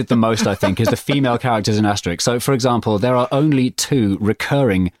dated the most, I think, is the female characters in Asterix. So, for example, there are only 2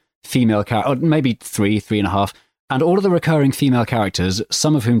 recurring female characters, or maybe 3.5. And all of the recurring female characters,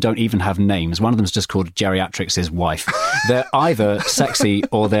 some of whom don't even have names, one of them's just called Geriatrix's wife. They're either sexy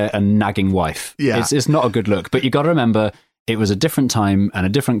or they're a nagging wife. Yeah. It's not a good look. But you got to remember, it was a different time and a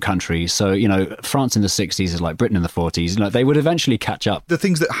different country. So, France in the 60s is like Britain in the 40s. They would eventually catch up. The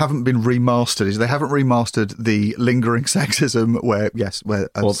things that haven't been remastered is they haven't remastered the lingering sexism or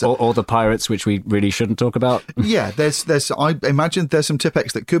the pirates, which we really shouldn't talk about. Yeah, there's I imagine there's some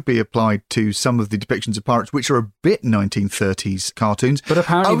Tipex that could be applied to some of the depictions of pirates, which are a bit 1930s cartoons. But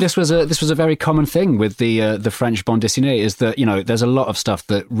apparently this was a very common thing with the French bande dessinée, is that, there's a lot of stuff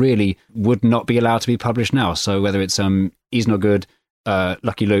that really would not be allowed to be published now. So whether it's He's No Good,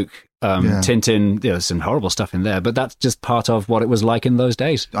 Lucky Luke, Tintin, there's some horrible stuff in there, but that's just part of what it was like in those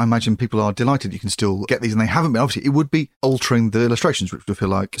days. I imagine people are delighted you can still get these, and they haven't been. Obviously, it would be altering the illustrations, which would feel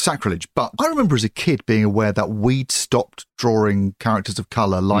like sacrilege. But I remember as a kid being aware that we'd stopped drawing characters of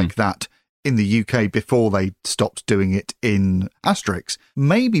colour like that in the UK before they stopped doing it in Asterix.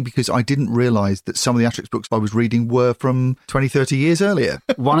 Maybe because I didn't realise that some of the Asterix books I was reading were from 20, 30 years earlier.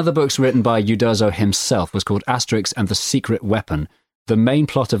 One of the books written by Uderzo himself was called Asterix and the Secret Weapon. The main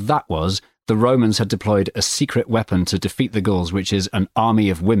plot of that was the Romans had deployed a secret weapon to defeat the Gauls, which is an army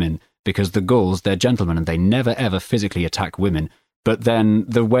of women because the Gauls, they're gentlemen and they never ever physically attack women. But then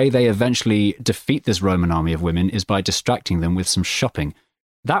the way they eventually defeat this Roman army of women is by distracting them with some shopping.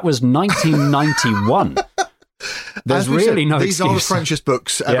 That was 1991. There's really no excuse. These are the Frenchest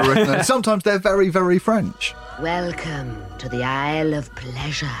books ever written, and sometimes they're very, very French. Welcome to the Isle of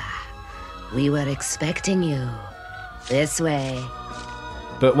Pleasure. We were expecting you. This way.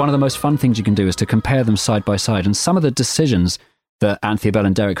 But one of the most fun things you can do is to compare them side by side, and some of the decisions that Anthea Bell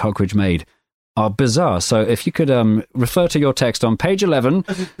and Derek Hockridge made are bizarre. So if you could refer to your text on page 11.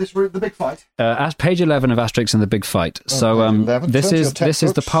 This the big fight? Page 11 of Asterix and the Big Fight. So this is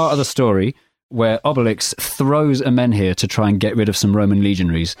the part of the story where Obelix throws a menhir to try and get rid of some Roman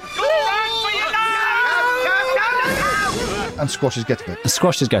legionaries. And squashes Getafix.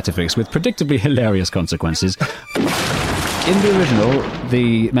 Squashes Getafix with predictably hilarious consequences. In the original,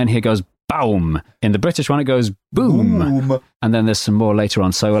 the menhir goes boom. In the British one, it goes boom. And then there's some more later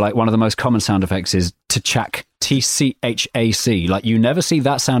on. So like one of the most common sound effects is tchac, Tchac. Like you never see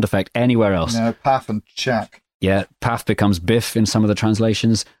that sound effect anywhere else. No, paff and chack. Yeah, paff becomes biff in some of the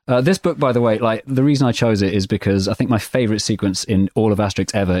translations. This book, by the way, like the reason I chose it is because I think my favourite sequence in all of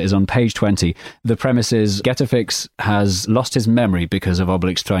Asterix ever is on page 20. The premise is Getafix has lost his memory because of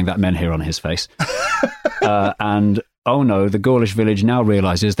Obelix throwing that menhir on his face. And oh no, the Gaulish village now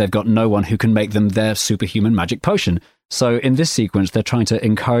realises they've got no one who can make them their superhuman magic potion. So in this sequence, they're trying to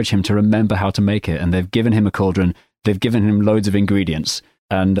encourage him to remember how to make it, and they've given him a cauldron, they've given him loads of ingredients.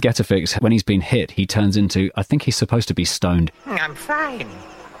 And Getafix, when he's been hit, he turns into, I think he's supposed to be stoned. I'm fine,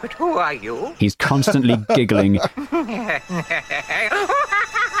 but who are you? He's constantly giggling.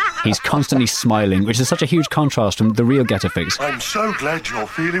 He's constantly smiling, which is such a huge contrast from the real Getafix. I'm so glad you're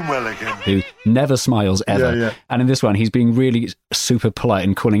feeling well again. Who never smiles, ever. Yeah. And in this one, he's being really super polite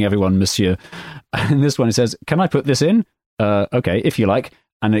and calling everyone monsieur. And in this one, he says, can I put this in? Okay, if you like.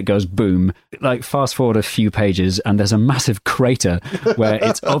 And it goes boom. Like, fast forward a few pages, and there's a massive crater where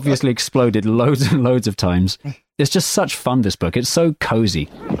it's obviously exploded loads and loads of times. It's just such fun, this book. It's so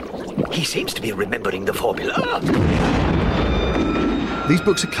cozy. He seems to be remembering the formula. These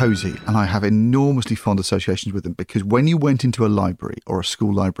books are cosy, and I have enormously fond associations with them because when you went into a library or a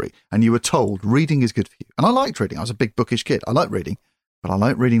school library and you were told reading is good for you, and I liked reading. I was a big bookish kid. I liked reading, but I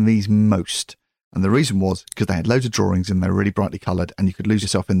liked reading these most. And the reason was because they had loads of drawings and they were really brightly coloured and you could lose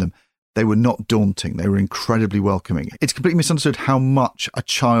yourself in them. They were not daunting. They were incredibly welcoming. It's completely misunderstood how much a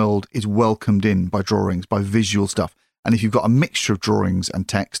child is welcomed in by drawings, by visual stuff. And if you've got a mixture of drawings and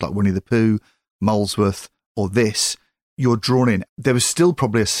text like Winnie the Pooh, Molesworth, or this, you're drawn in. There was still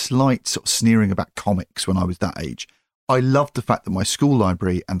probably a slight sort of sneering about comics when I was that age. I loved the fact that my school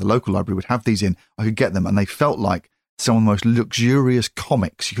library and the local library would have these in. I could get them and they felt like some of the most luxurious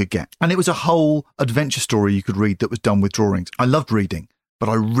comics you could get. And it was a whole adventure story you could read that was done with drawings. I loved reading, but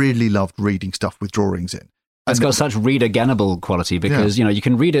I really loved reading stuff with drawings in. It's got such read-againable quality because, you know, you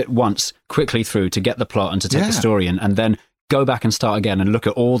can read it once quickly through to get the plot and to take the story in, and then go back and start again and look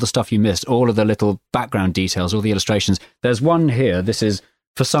at all the stuff you missed, all of the little background details, all the illustrations. There's one here. This is,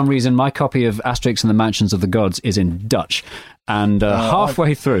 for some reason, my copy of Asterix and the Mansions of the Gods is in Dutch. And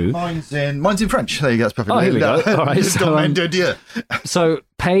halfway through... Mine's in French. There you go. That's perfect. Oh, here we go. All right. So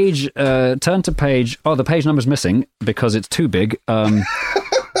page... turn to page... Oh, the page number's missing because it's too big.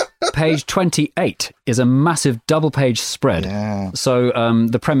 Page 28 is a massive double-page spread. Yeah. So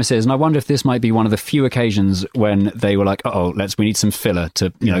the premise is, and I wonder if this might be one of the few occasions when they were like, we need some filler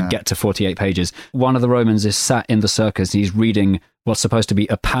to get to 48 pages. One of the Romans is sat in the circus and he's reading what's supposed to be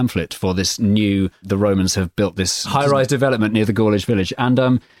a pamphlet for this the Romans have built this high-rise development near the Gaulish village.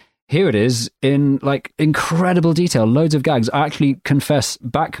 And here it is in like incredible detail, loads of gags. I actually confess,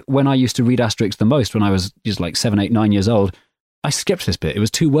 back when I used to read Asterix the most, when I was just like 7, 8, 9 years old, I skipped this bit. It was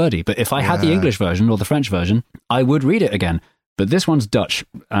too wordy. But if I had the English version or the French version, I would read it again. But this one's Dutch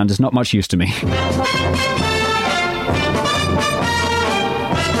and is not much use to me.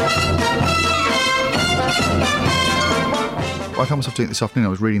 I found myself doing it this afternoon. I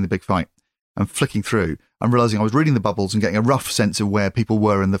was reading The Big Fight and flicking through and realising I was reading the bubbles and getting a rough sense of where people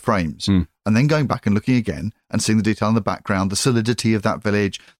were in the frames. And then going back and looking again and seeing the detail in the background, the solidity of that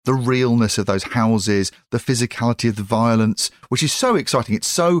village, the realness of those houses, the physicality of the violence, which is so exciting. It's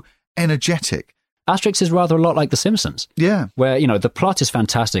so energetic. Asterix is rather a lot like The Simpsons. Yeah. Where, the plot is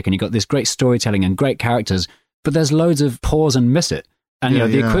fantastic and you've got this great storytelling and great characters, but there's loads of pause and miss it. And,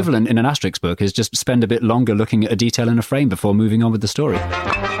 the equivalent in an Asterix book is just spend a bit longer looking at a detail in a frame before moving on with the story.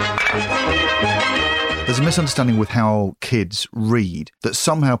 There's a misunderstanding with how kids read, that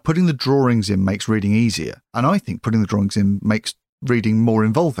somehow putting the drawings in makes reading easier. And I think putting the drawings in makes reading more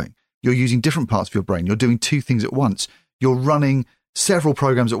involving. You're using different parts of your brain. You're doing two things at once. You're running several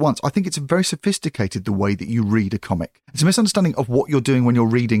programs at once. I think it's very sophisticated the way that you read a comic. It's a misunderstanding of what you're doing when you're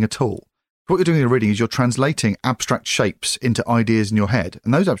reading at all. What you're doing in your reading is you're translating abstract shapes into ideas in your head.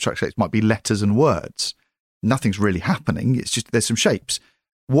 And those abstract shapes might be letters and words. Nothing's really happening. It's just there's some shapes.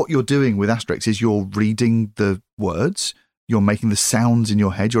 What you're doing with Asterix is you're reading the words, you're making the sounds in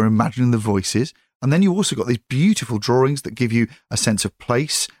your head, you're imagining the voices. And then you also got these beautiful drawings that give you a sense of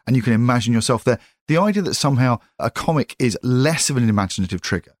place and you can imagine yourself there. The idea that somehow a comic is less of an imaginative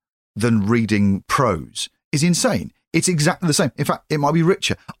trigger than reading prose is insane. It's exactly the same. In fact, it might be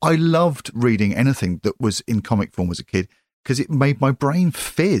richer. I loved reading anything that was in comic form as a kid because it made my brain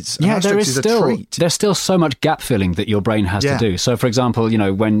fizz. Yeah, there's still so much gap filling that your brain has to do. So, for example, you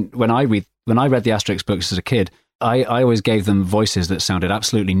know, when I read the Asterix books as a kid, I always gave them voices that sounded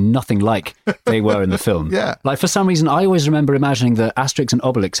absolutely nothing like they were in the film. Yeah. Like, for some reason, I always remember imagining that Asterix and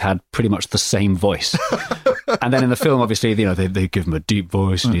Obelix had pretty much the same voice. And then in the film, obviously, you know, they give him a deep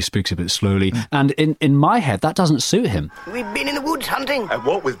voice and he speaks a bit slowly. And in my head, that doesn't suit him. We've been in the woods hunting. And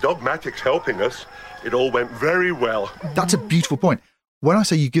what with Dogmatics helping us, it all went very well. That's a beautiful point. When I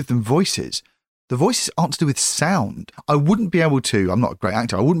say you give them voices, the voices aren't to do with sound. I wouldn't be able to, I'm not a great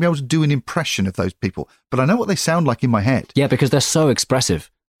actor, I wouldn't be able to do an impression of those people, but I know what they sound like in my head. Yeah, because they're so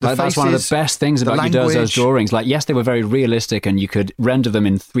expressive. Like, that's one of the best things about Uderzo's drawings. Like, yes, they were very realistic and you could render them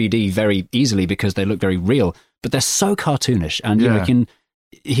in 3D very easily because they look very real, but they're so cartoonish. And you know,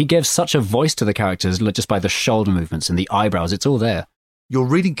 he gives such a voice to the characters just by the shoulder movements and the eyebrows. It's all there. You're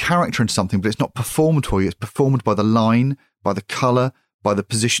reading character into something, but it's not performed for you. It's performed by the line, by the colour, by the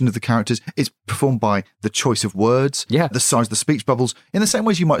position of the characters. It's performed by the choice of words, the size of the speech bubbles. In the same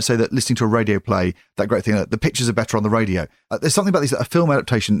way as you might say that listening to a radio play, that great thing, the pictures are better on the radio. There's something about this that a film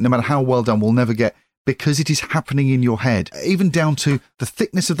adaptation, no matter how well done, will never get because it is happening in your head. Even down to the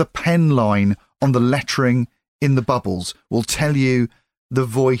thickness of the pen line on the lettering in the bubbles will tell you the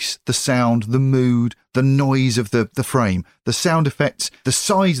voice, the sound, the mood, the noise of the frame, the sound effects, the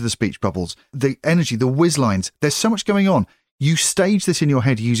size of the speech bubbles, the energy, the whiz lines. There's so much going on. You stage this in your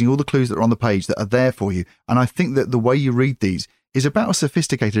head using all the clues that are on the page that are there for you. And I think that the way you read these is about as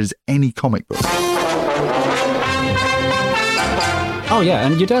sophisticated as any comic book. Oh, yeah,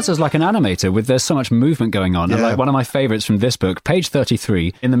 and Uderzo's like an animator with there's so much movement going on. And like one of my favourites from this book, page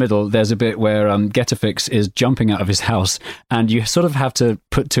 33, in the middle, there's a bit where Getafix is jumping out of his house and you sort of have to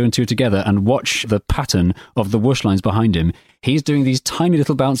put two and two together and watch the pattern of the whoosh lines behind him. He's doing these tiny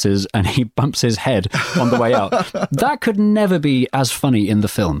little bounces and he bumps his head on the way out. That could never be as funny in the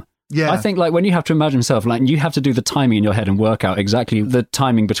film. Yeah. I think like when you have to imagine yourself, like you have to do the timing in your head and work out exactly the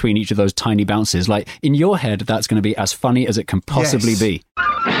timing between each of those tiny bounces. Like in your head, that's going to be as funny as it can possibly be.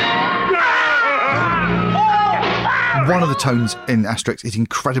 One of the tones in Asterix is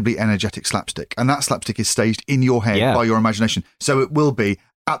incredibly energetic slapstick, and that slapstick is staged in your head by your imagination. So it will be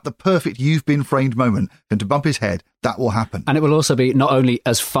at the perfect you've been framed moment, and to bump his head, that will happen. And it will also be not only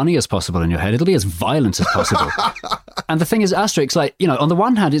as funny as possible in your head, it'll be as violent as possible. And the thing is, Asterix, like, you know, on the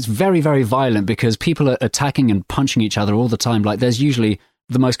one hand, it's very, very violent because people are attacking and punching each other all the time. Like, there's usually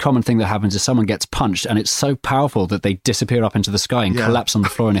the most common thing that happens is someone gets punched and it's so powerful that they disappear up into the sky and collapse on the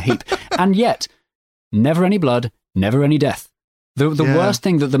floor in a heap. And yet, never any blood, never any death. The worst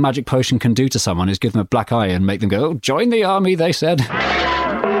thing that the magic potion can do to someone is give them a black eye and make them go, oh, join the army, they said.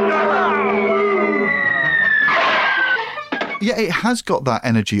 Yeah, it has got that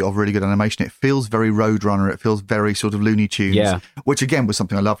energy of really good animation. It feels very Roadrunner. It feels very sort of Looney Tunes, which again was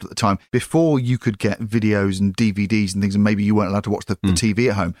something I loved at the time. Before you could get videos and DVDs and things, and maybe you weren't allowed to watch the TV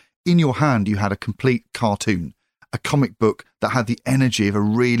at home, in your hand you had a complete cartoon, a comic book that had the energy of a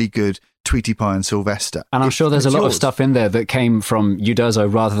really good Tweety Pie and Sylvester. And I'm sure there's a lot of stuff in there that came from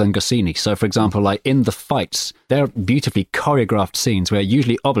Uderzo rather than Goscinny. So, for example, like in the fights, there are beautifully choreographed scenes where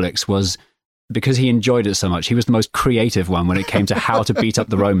usually Obelix was... because he enjoyed it so much, he was the most creative one when it came to how to beat up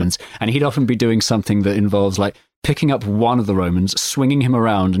the Romans. And he'd often be doing something that involves like picking up one of the Romans, swinging him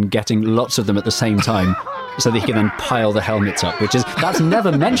around and getting lots of them at the same time so that he can then pile the helmets up, that's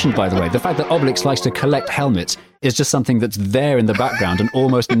never mentioned, by the way. The fact that Obelix likes to collect helmets is just something that's there in the background and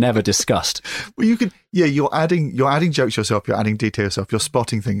almost never discussed. Well, you can, you're adding jokes yourself, you're adding detail yourself, you're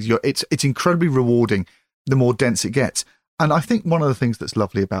spotting things. It's incredibly rewarding the more dense it gets. And I think one of the things that's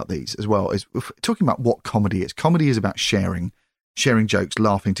lovely about these as well is talking about what comedy is. Comedy is about sharing jokes,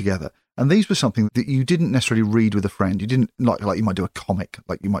 laughing together. And these were something that you didn't necessarily read with a friend. You didn't like you might do a comic,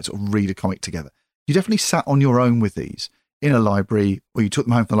 like you might sort of read a comic together. You definitely sat on your own with these in a library, or you took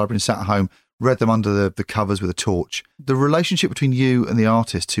them home from the library and sat at home, read them under the covers with a torch. The relationship between you and the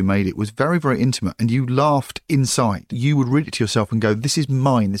artist who made it was very, very intimate, and you laughed inside. You would read it to yourself and go, this is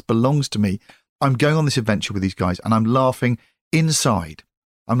mine, this belongs to me. I'm going on this adventure with these guys and I'm laughing inside,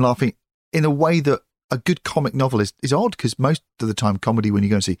 I'm laughing in a way that a good comic novel is odd, because most of the time comedy, when you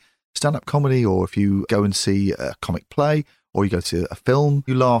go and see stand-up comedy, or if you go and see a comic play, or you go to a film,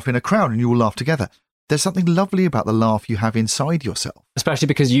 you laugh in a crowd and you all laugh together. There's something lovely about the laugh you have inside yourself. Especially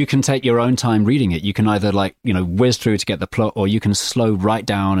because you can take your own time reading it. You can either whiz through to get the plot, or you can slow right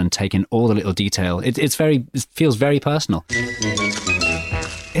down and take in all the little detail. It feels very personal.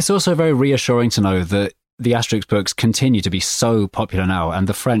 It's also very reassuring to know that the Asterix books continue to be so popular now, and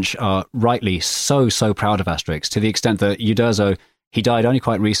the French are rightly so proud of Asterix, to the extent that Uderzo, he died only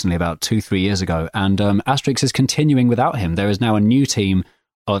quite recently, about 2-3 years ago, and Asterix is continuing without him. There is now a new team,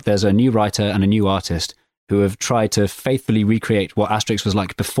 there's a new writer and a new artist who have tried to faithfully recreate what Asterix was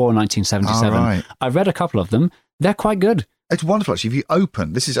like before 1977. Right. I've read a couple of them. They're quite good. It's wonderful, actually. If you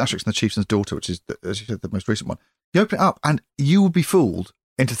open, this is Asterix and the Chieftain's Daughter, which is, as you said, the most recent one. You open it up and you will be fooled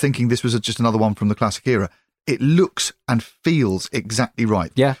into thinking this was just another one from the classic era. It looks and feels exactly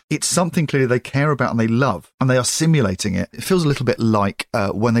right. Yeah. It's something clearly they care about and they love, and they are simulating it. It feels a little bit like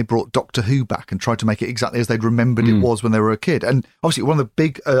when they brought Doctor Who back and tried to make it exactly as they'd remembered it was when they were a kid. And obviously one of the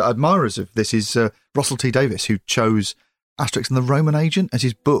big admirers of this is Russell T Davies, who chose Asterix and the Roman Agent as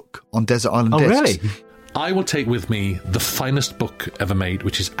his book on Desert Island Discs. Oh, really? I will take with me the finest book ever made,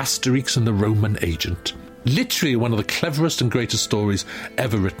 which is Asterix and the Roman Agent. Literally one of the cleverest and greatest stories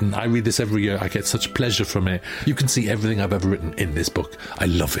ever written. I read this every year. I get such pleasure from it. You can see everything I've ever written in this book. I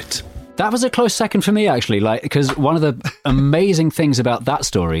love it. That was a close second for me, actually, because one of the amazing things about that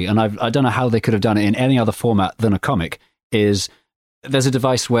story, and I don't know how they could have done it in any other format than a comic, is there's a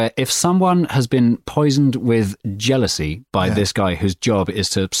device where if someone has been poisoned with jealousy by this guy whose job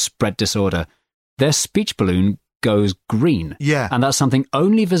is to spread disorder, their speech balloon goes green. Yeah. And that's something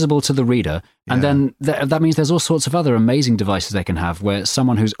only visible to the reader. And then that means there's all sorts of other amazing devices they can have where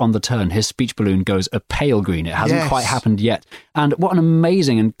someone who's on the turn, his speech balloon goes a pale green. It hasn't quite happened yet. And what an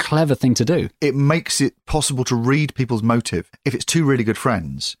amazing and clever thing to do. It makes it possible to read people's motive. If it's two really good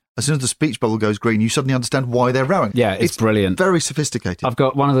friends, as soon as the speech bubble goes green, you suddenly understand why they're rowing. Yeah, it's brilliant. Very sophisticated. I've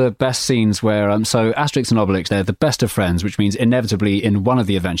got one of the best scenes where, so Asterix and Obelix, they're the best of friends, which means inevitably in one of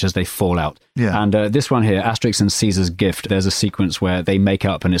the adventures they fall out. Yeah. And this one here, Asterix and Caesar's Gift, there's a sequence where they make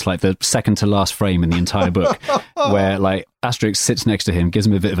up, and it's like the second to last frame in the entire book, where Asterix sits next to him, gives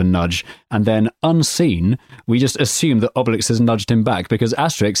him a bit of a nudge, and then unseen, we just assume that Obelix has nudged him back because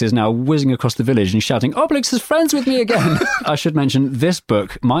Asterix is now whizzing across the village and shouting, "Obelix is friends with me again!" I should mention, this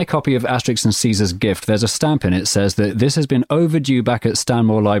book, my copy of Asterix and Caesar's Gift, there's a stamp in it that says that this has been overdue back at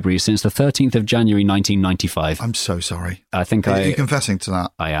Stanmore Library since the 13th of January 1995. I'm so sorry. I think Are you confessing to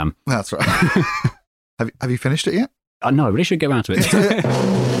that? I am. That's right. Have you finished it yet? No, I really should get around to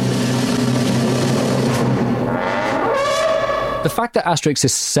it. The fact that Asterix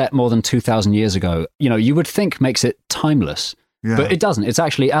is set more than 2,000 years ago, you would think makes it timeless. Yeah. But it doesn't. It's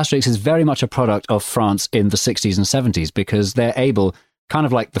actually, Asterix is very much a product of France in the 60s and 70s because they're able, kind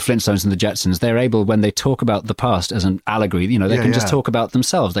of like the Flintstones and the Jetsons, they're able, when they talk about the past as an allegory, they can just talk about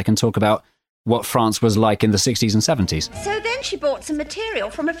themselves. They can talk about what France was like in the 60s and 70s. So then she bought some material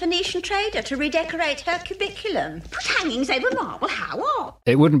from a Phoenician trader to redecorate her cubiculum. Put hangings over marble, how odd.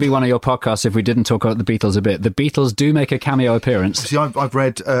 It wouldn't be one of your podcasts if we didn't talk about the Beatles a bit. The Beatles do make a cameo appearance. See, I've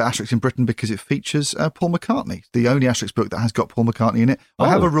read Asterix in Britain because it features Paul McCartney, the only Asterix book that has got Paul McCartney in it. I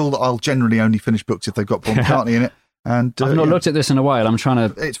have a rule that I'll generally only finish books if they've got Paul McCartney in it. And I've not looked at this in a while. I'm trying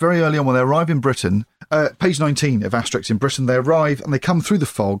to... It's very early on when they arrive in Britain. Page 19 of Asterix in Britain. They arrive and they come through the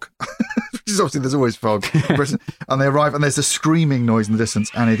fog. Because obviously there's always fog in Britain. And they arrive and there's a screaming noise in the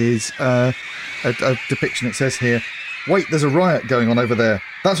distance. And it is a depiction. It says here, "Wait, there's a riot going on over there.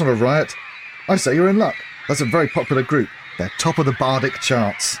 That's not a riot. I say you're in luck. That's a very popular group. They're top of the bardic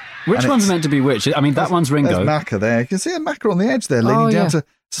charts." Which one's meant to be which? I mean, that one's Ringo. There's Macca there. You can see a Macca on the edge there, leaning down to...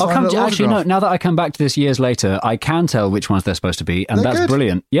 Actually, no, now that I come back to this years later, I can tell which ones they're supposed to be, and that's good.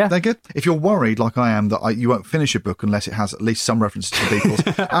 Brilliant. Yeah. They're good. If you're worried, like I am, that you won't finish a book unless it has at least some references to the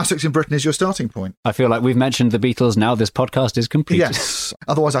Beatles, Asterix in Britain is your starting point. I feel like we've mentioned the Beatles, now this podcast is complete. Yes.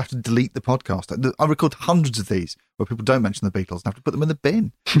 Otherwise, I have to delete the podcast. I record hundreds of these where people don't mention the Beatles and I have to put them in the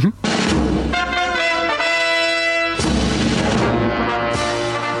bin.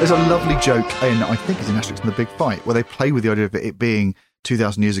 There's a lovely joke I think it's in Asterix and the Big Fight, where they play with the idea of it being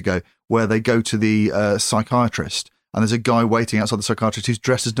 2,000 years ago, where they go to the psychiatrist, and there's a guy waiting outside the psychiatrist who's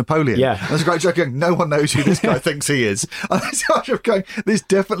dressed as Napoleon. Yeah. And there's a great joke going, no one knows who this guy thinks he is. And this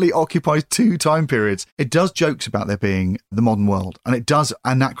definitely occupies two time periods. It does jokes about there being the modern world, and it does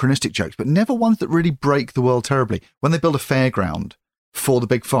anachronistic jokes, but never ones that really break the world terribly. When they build a fairground for the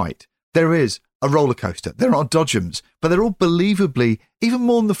big fight, there is a roller coaster. There are dodgems, but they're all believably, even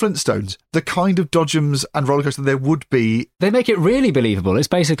more than the Flintstones, the kind of dodgems and roller coaster there would be. They make it really believable. It's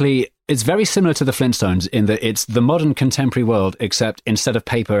very similar to the Flintstones in that it's the modern contemporary world, except instead of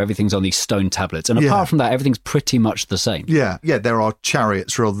paper, everything's on these stone tablets. And apart from that, everything's pretty much the same. Yeah, there are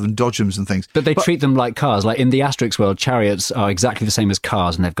chariots rather than dodgems and things. But they treat them like cars. Like in the Asterix world, chariots are exactly the same as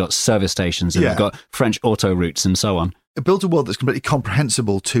cars, and they've got service stations, and they've got French auto routes and so on. It builds a world that's completely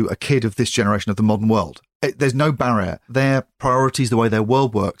comprehensible to a kid of this generation of the modern world. There's no barrier. Their priorities, the way their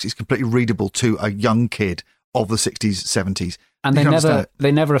world works, is completely readable to a young kid of the 60s, 70s. And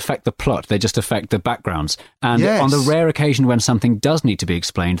they never affect the plot. They just affect the backgrounds. And on the rare occasion when something does need to be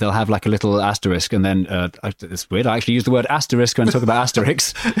explained, they'll have like a little asterisk. And then it's weird. I actually use the word asterisk when I talk about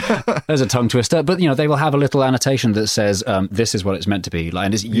Asterix. There's a tongue twister. But, they will have a little annotation that says, this is what it's meant to be. Like,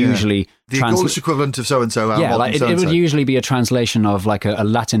 and it's usually the English equivalent of so-and-so. Yeah, like it would usually be a translation of like a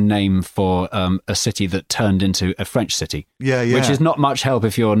Latin name for a city that turned into a French city. Yeah. Which is not much help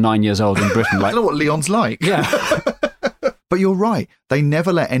if you're 9 years old in Britain. Like, I don't know what Lyon's like. Yeah. But you're right. They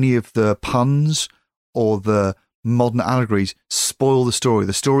never let any of the puns or the modern allegories spoil the story.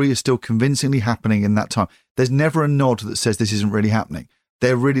 The story is still convincingly happening in that time. There's never a nod that says this isn't really happening.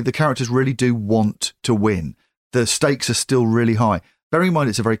 The characters really do want to win. The stakes are still really high. Bearing in mind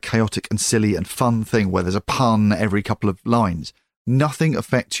it's a very chaotic and silly and fun thing where there's a pun every couple of lines. Nothing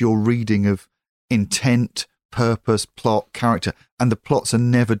affects your reading of intent, purpose, plot, character, and the plots are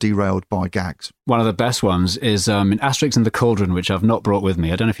never derailed by gags. One of the best ones is in Asterix and the Cauldron, which I've not brought with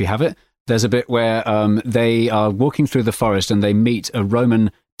me. I don't know if you have it. There's a bit where they are walking through the forest and they meet a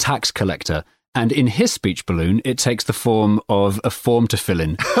Roman tax collector. And in his speech balloon, it takes the form of a form to fill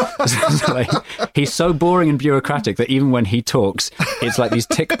in. He's so boring and bureaucratic that even when he talks, it's like these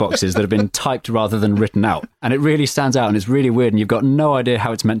tick boxes that have been typed rather than written out. And it really stands out and it's really weird. And you've got no idea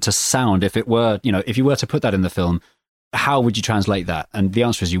how it's meant to sound. If you were to put that in the film, how would you translate that? And the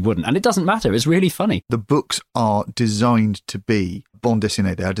answer is you wouldn't. And it doesn't matter. It's really funny. The books are designed to be bande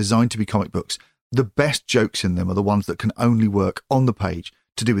dessinée. They are designed to be comic books. The best jokes in them are the ones that can only work on the page,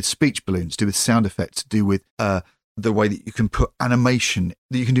 to do with speech balloons, to do with sound effects, to do with the way that you can put animation,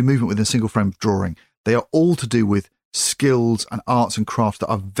 that you can do movement with a single frame drawing. They are all to do with skills and arts and crafts that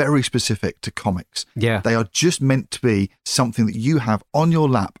are very specific to comics. Yeah. They are just meant to be something that you have on your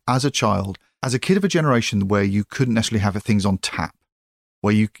lap as a child, as a kid of a generation where you couldn't necessarily have things on tap,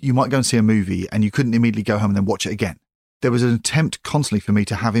 where you might go and see a movie and you couldn't immediately go home and then watch it again. There was an attempt constantly for me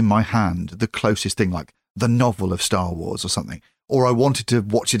to have in my hand the closest thing, like the novel of Star Wars or something, or I wanted to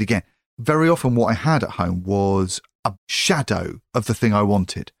watch it again. Very often what I had at home was a shadow of the thing I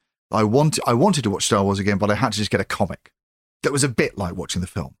wanted. I wanted to watch Star Wars again, but I had to just get a comic that was a bit like watching the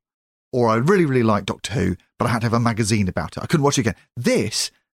film. Or I really, really liked Doctor Who, but I had to have a magazine about it. I couldn't watch it again.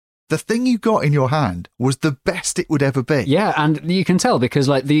 The thing you got in your hand was the best it would ever be. Yeah, and you can tell because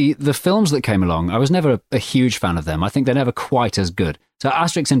like the films that came along, I was never a huge fan of them. I think they're never quite as good. So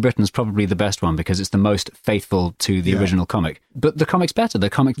Asterix in Britain is probably the best one because it's the most faithful to the original comic. But the comic's better. The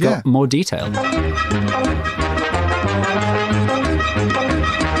comic got more detail.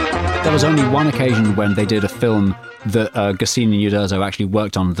 There was only one occasion when they did a film that Goscinny and Uderzo actually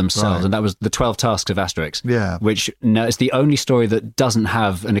worked on themselves, and that was the 12 Tasks of Asterix, which is the only story that doesn't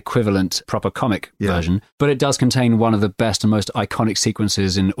have an equivalent proper comic version, but it does contain one of the best and most iconic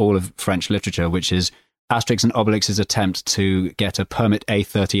sequences in all of French literature, which is Asterix and Obelix's attempt to get a permit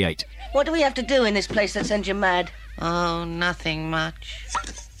A38. What do we have to do in this place that sends you mad? Oh, nothing much.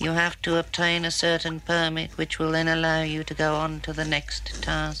 You have to obtain a certain permit, which will then allow you to go on to the next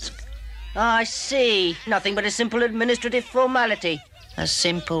task. I see. Nothing but a simple administrative formality. A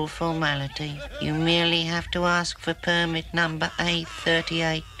simple formality. You merely have to ask for permit number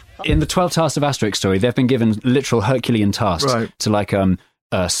A38. In the 12 Tasks of Asterix story, they've been given literal Herculean tasks to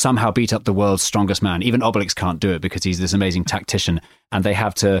somehow beat up the world's strongest man. Even Obelix can't do it because he's this amazing tactician, and they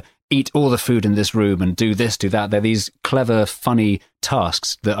have to eat all the food in this room and do this, do that. They're these clever, funny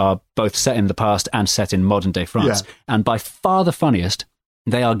tasks that are both set in the past and set in modern-day France. Yeah. And by far the funniest,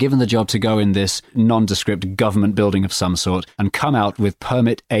 they are given the job to go in this nondescript government building of some sort and come out with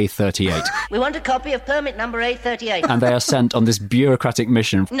permit A38. We want a copy of permit number A38. And they are sent on this bureaucratic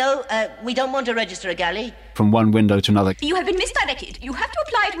mission. No, we don't want to register a galley. From one window to another. You have been misdirected. You have to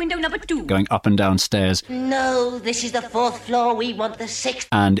apply at window number 2. Going up and down stairs. No, this is the 4th floor. We want the 6th.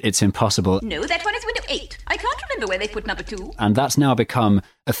 And it's impossible. No, that one is window 8. I can't remember where they put number 2. And that's now become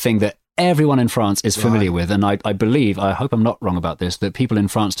a thing that everyone in France is familiar with. And I believe, I hope I'm not wrong about this, that people in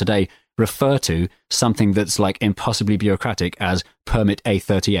France today refer to something that's like impossibly bureaucratic as permit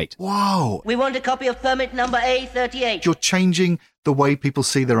A38. Wow. We want a copy of permit number A38. You're changing the way people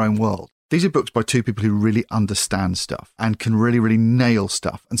see their own world. These are books by two people who really understand stuff and can really, really nail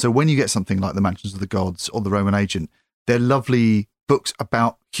stuff. And so when you get something like The Mansions of the Gods or The Roman Agent, they're lovely books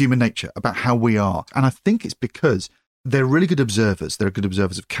about human nature, about how we are. And I think it's because they're really good observers. They're good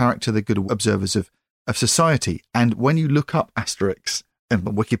observers of character. They're good observers of society. And when you look up Asterix and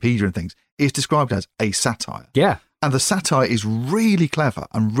Wikipedia and things, it's described as a satire. Yeah. And the satire is really clever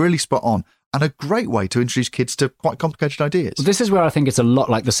and really spot on and a great way to introduce kids to quite complicated ideas. Well, this is where I think it's a lot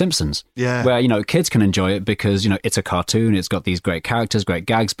like The Simpsons. Yeah. Where, kids can enjoy it because, it's a cartoon, it's got these great characters, great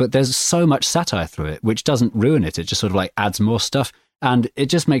gags, but there's so much satire through it, which doesn't ruin it. It just sort of like adds more stuff. And it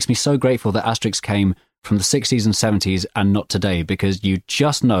just makes me so grateful that Asterix came from the 60s and 70s and not today, because you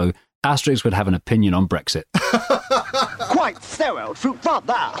just know Asterix would have an opinion on Brexit. Quite so, old fruit,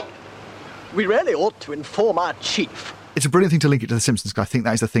 father. We really ought to inform our chief. It's a brilliant thing to link it to The Simpsons, because I think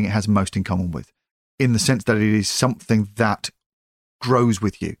that is the thing it has most in common with, in the sense that it is something that grows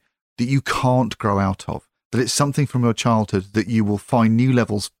with you, that you can't grow out of, that it's something from your childhood that you will find new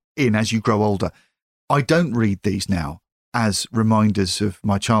levels in as you grow older. I don't read these now as reminders of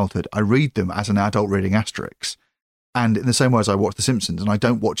my childhood. I read them as an adult reading Asterix. And in the same way as I watch The Simpsons, and I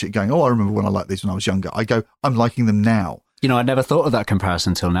don't watch it going, I remember when I liked these when I was younger. I go, I'm liking them now. I never thought of that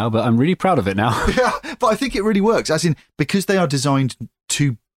comparison till now, but I'm really proud of it now. Yeah, but I think it really works, as in, because they are designed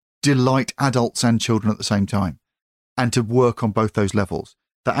to delight adults and children at the same time, and to work on both those levels,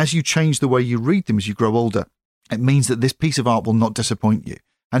 that as you change the way you read them as you grow older, it means that this piece of art will not disappoint you.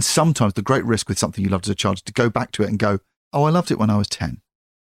 And sometimes the great risk with something you loved as a child is to go back to it and go, I loved it when I was 10.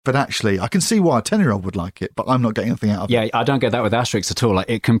 But actually, I can see why a 10-year-old would like it, but I'm not getting anything out of it. Yeah, I don't get that with Asterix at all. Like,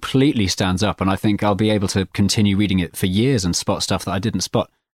 it completely stands up, and I think I'll be able to continue reading it for years and spot stuff that I didn't spot,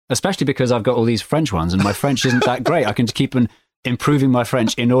 especially because I've got all these French ones, and my French isn't that great. I can keep improving my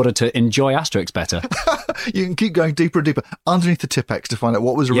French in order to enjoy Asterix better. You can keep going deeper and deeper underneath the Tipex to find out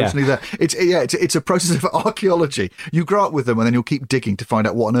what was originally there. It's a process of archaeology. You grow up with them, and then you'll keep digging to find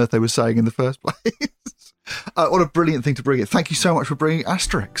out what on earth they were saying in the first place. What a brilliant thing to bring it. Thank you so much for bringing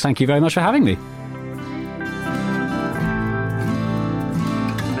Asterix. Thank you very much for having me.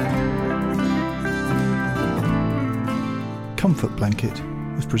 Comfort Blanket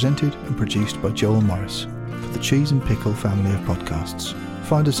was presented and produced by Joel Morris for the Cheese and Pickle family of podcasts.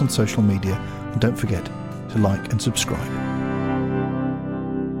 Find us on social media and don't forget to like and subscribe.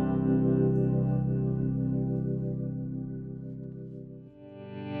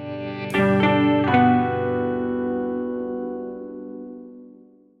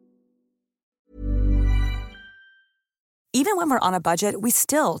 Even when we're on a budget, we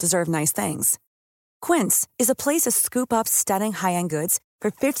still deserve nice things. Quince is a place to scoop up stunning high-end goods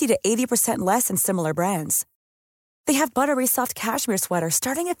for 50 to 80% less than similar brands. They have buttery soft cashmere sweaters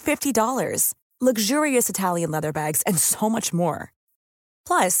starting at $50, luxurious Italian leather bags, and so much more.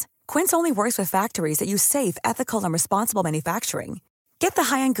 Plus, Quince only works with factories that use safe, ethical, and responsible manufacturing. Get the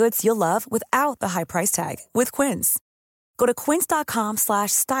high-end goods you'll love without the high price tag with Quince. Go to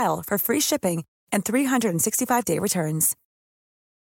quince.com/style for free shipping and 365-day returns.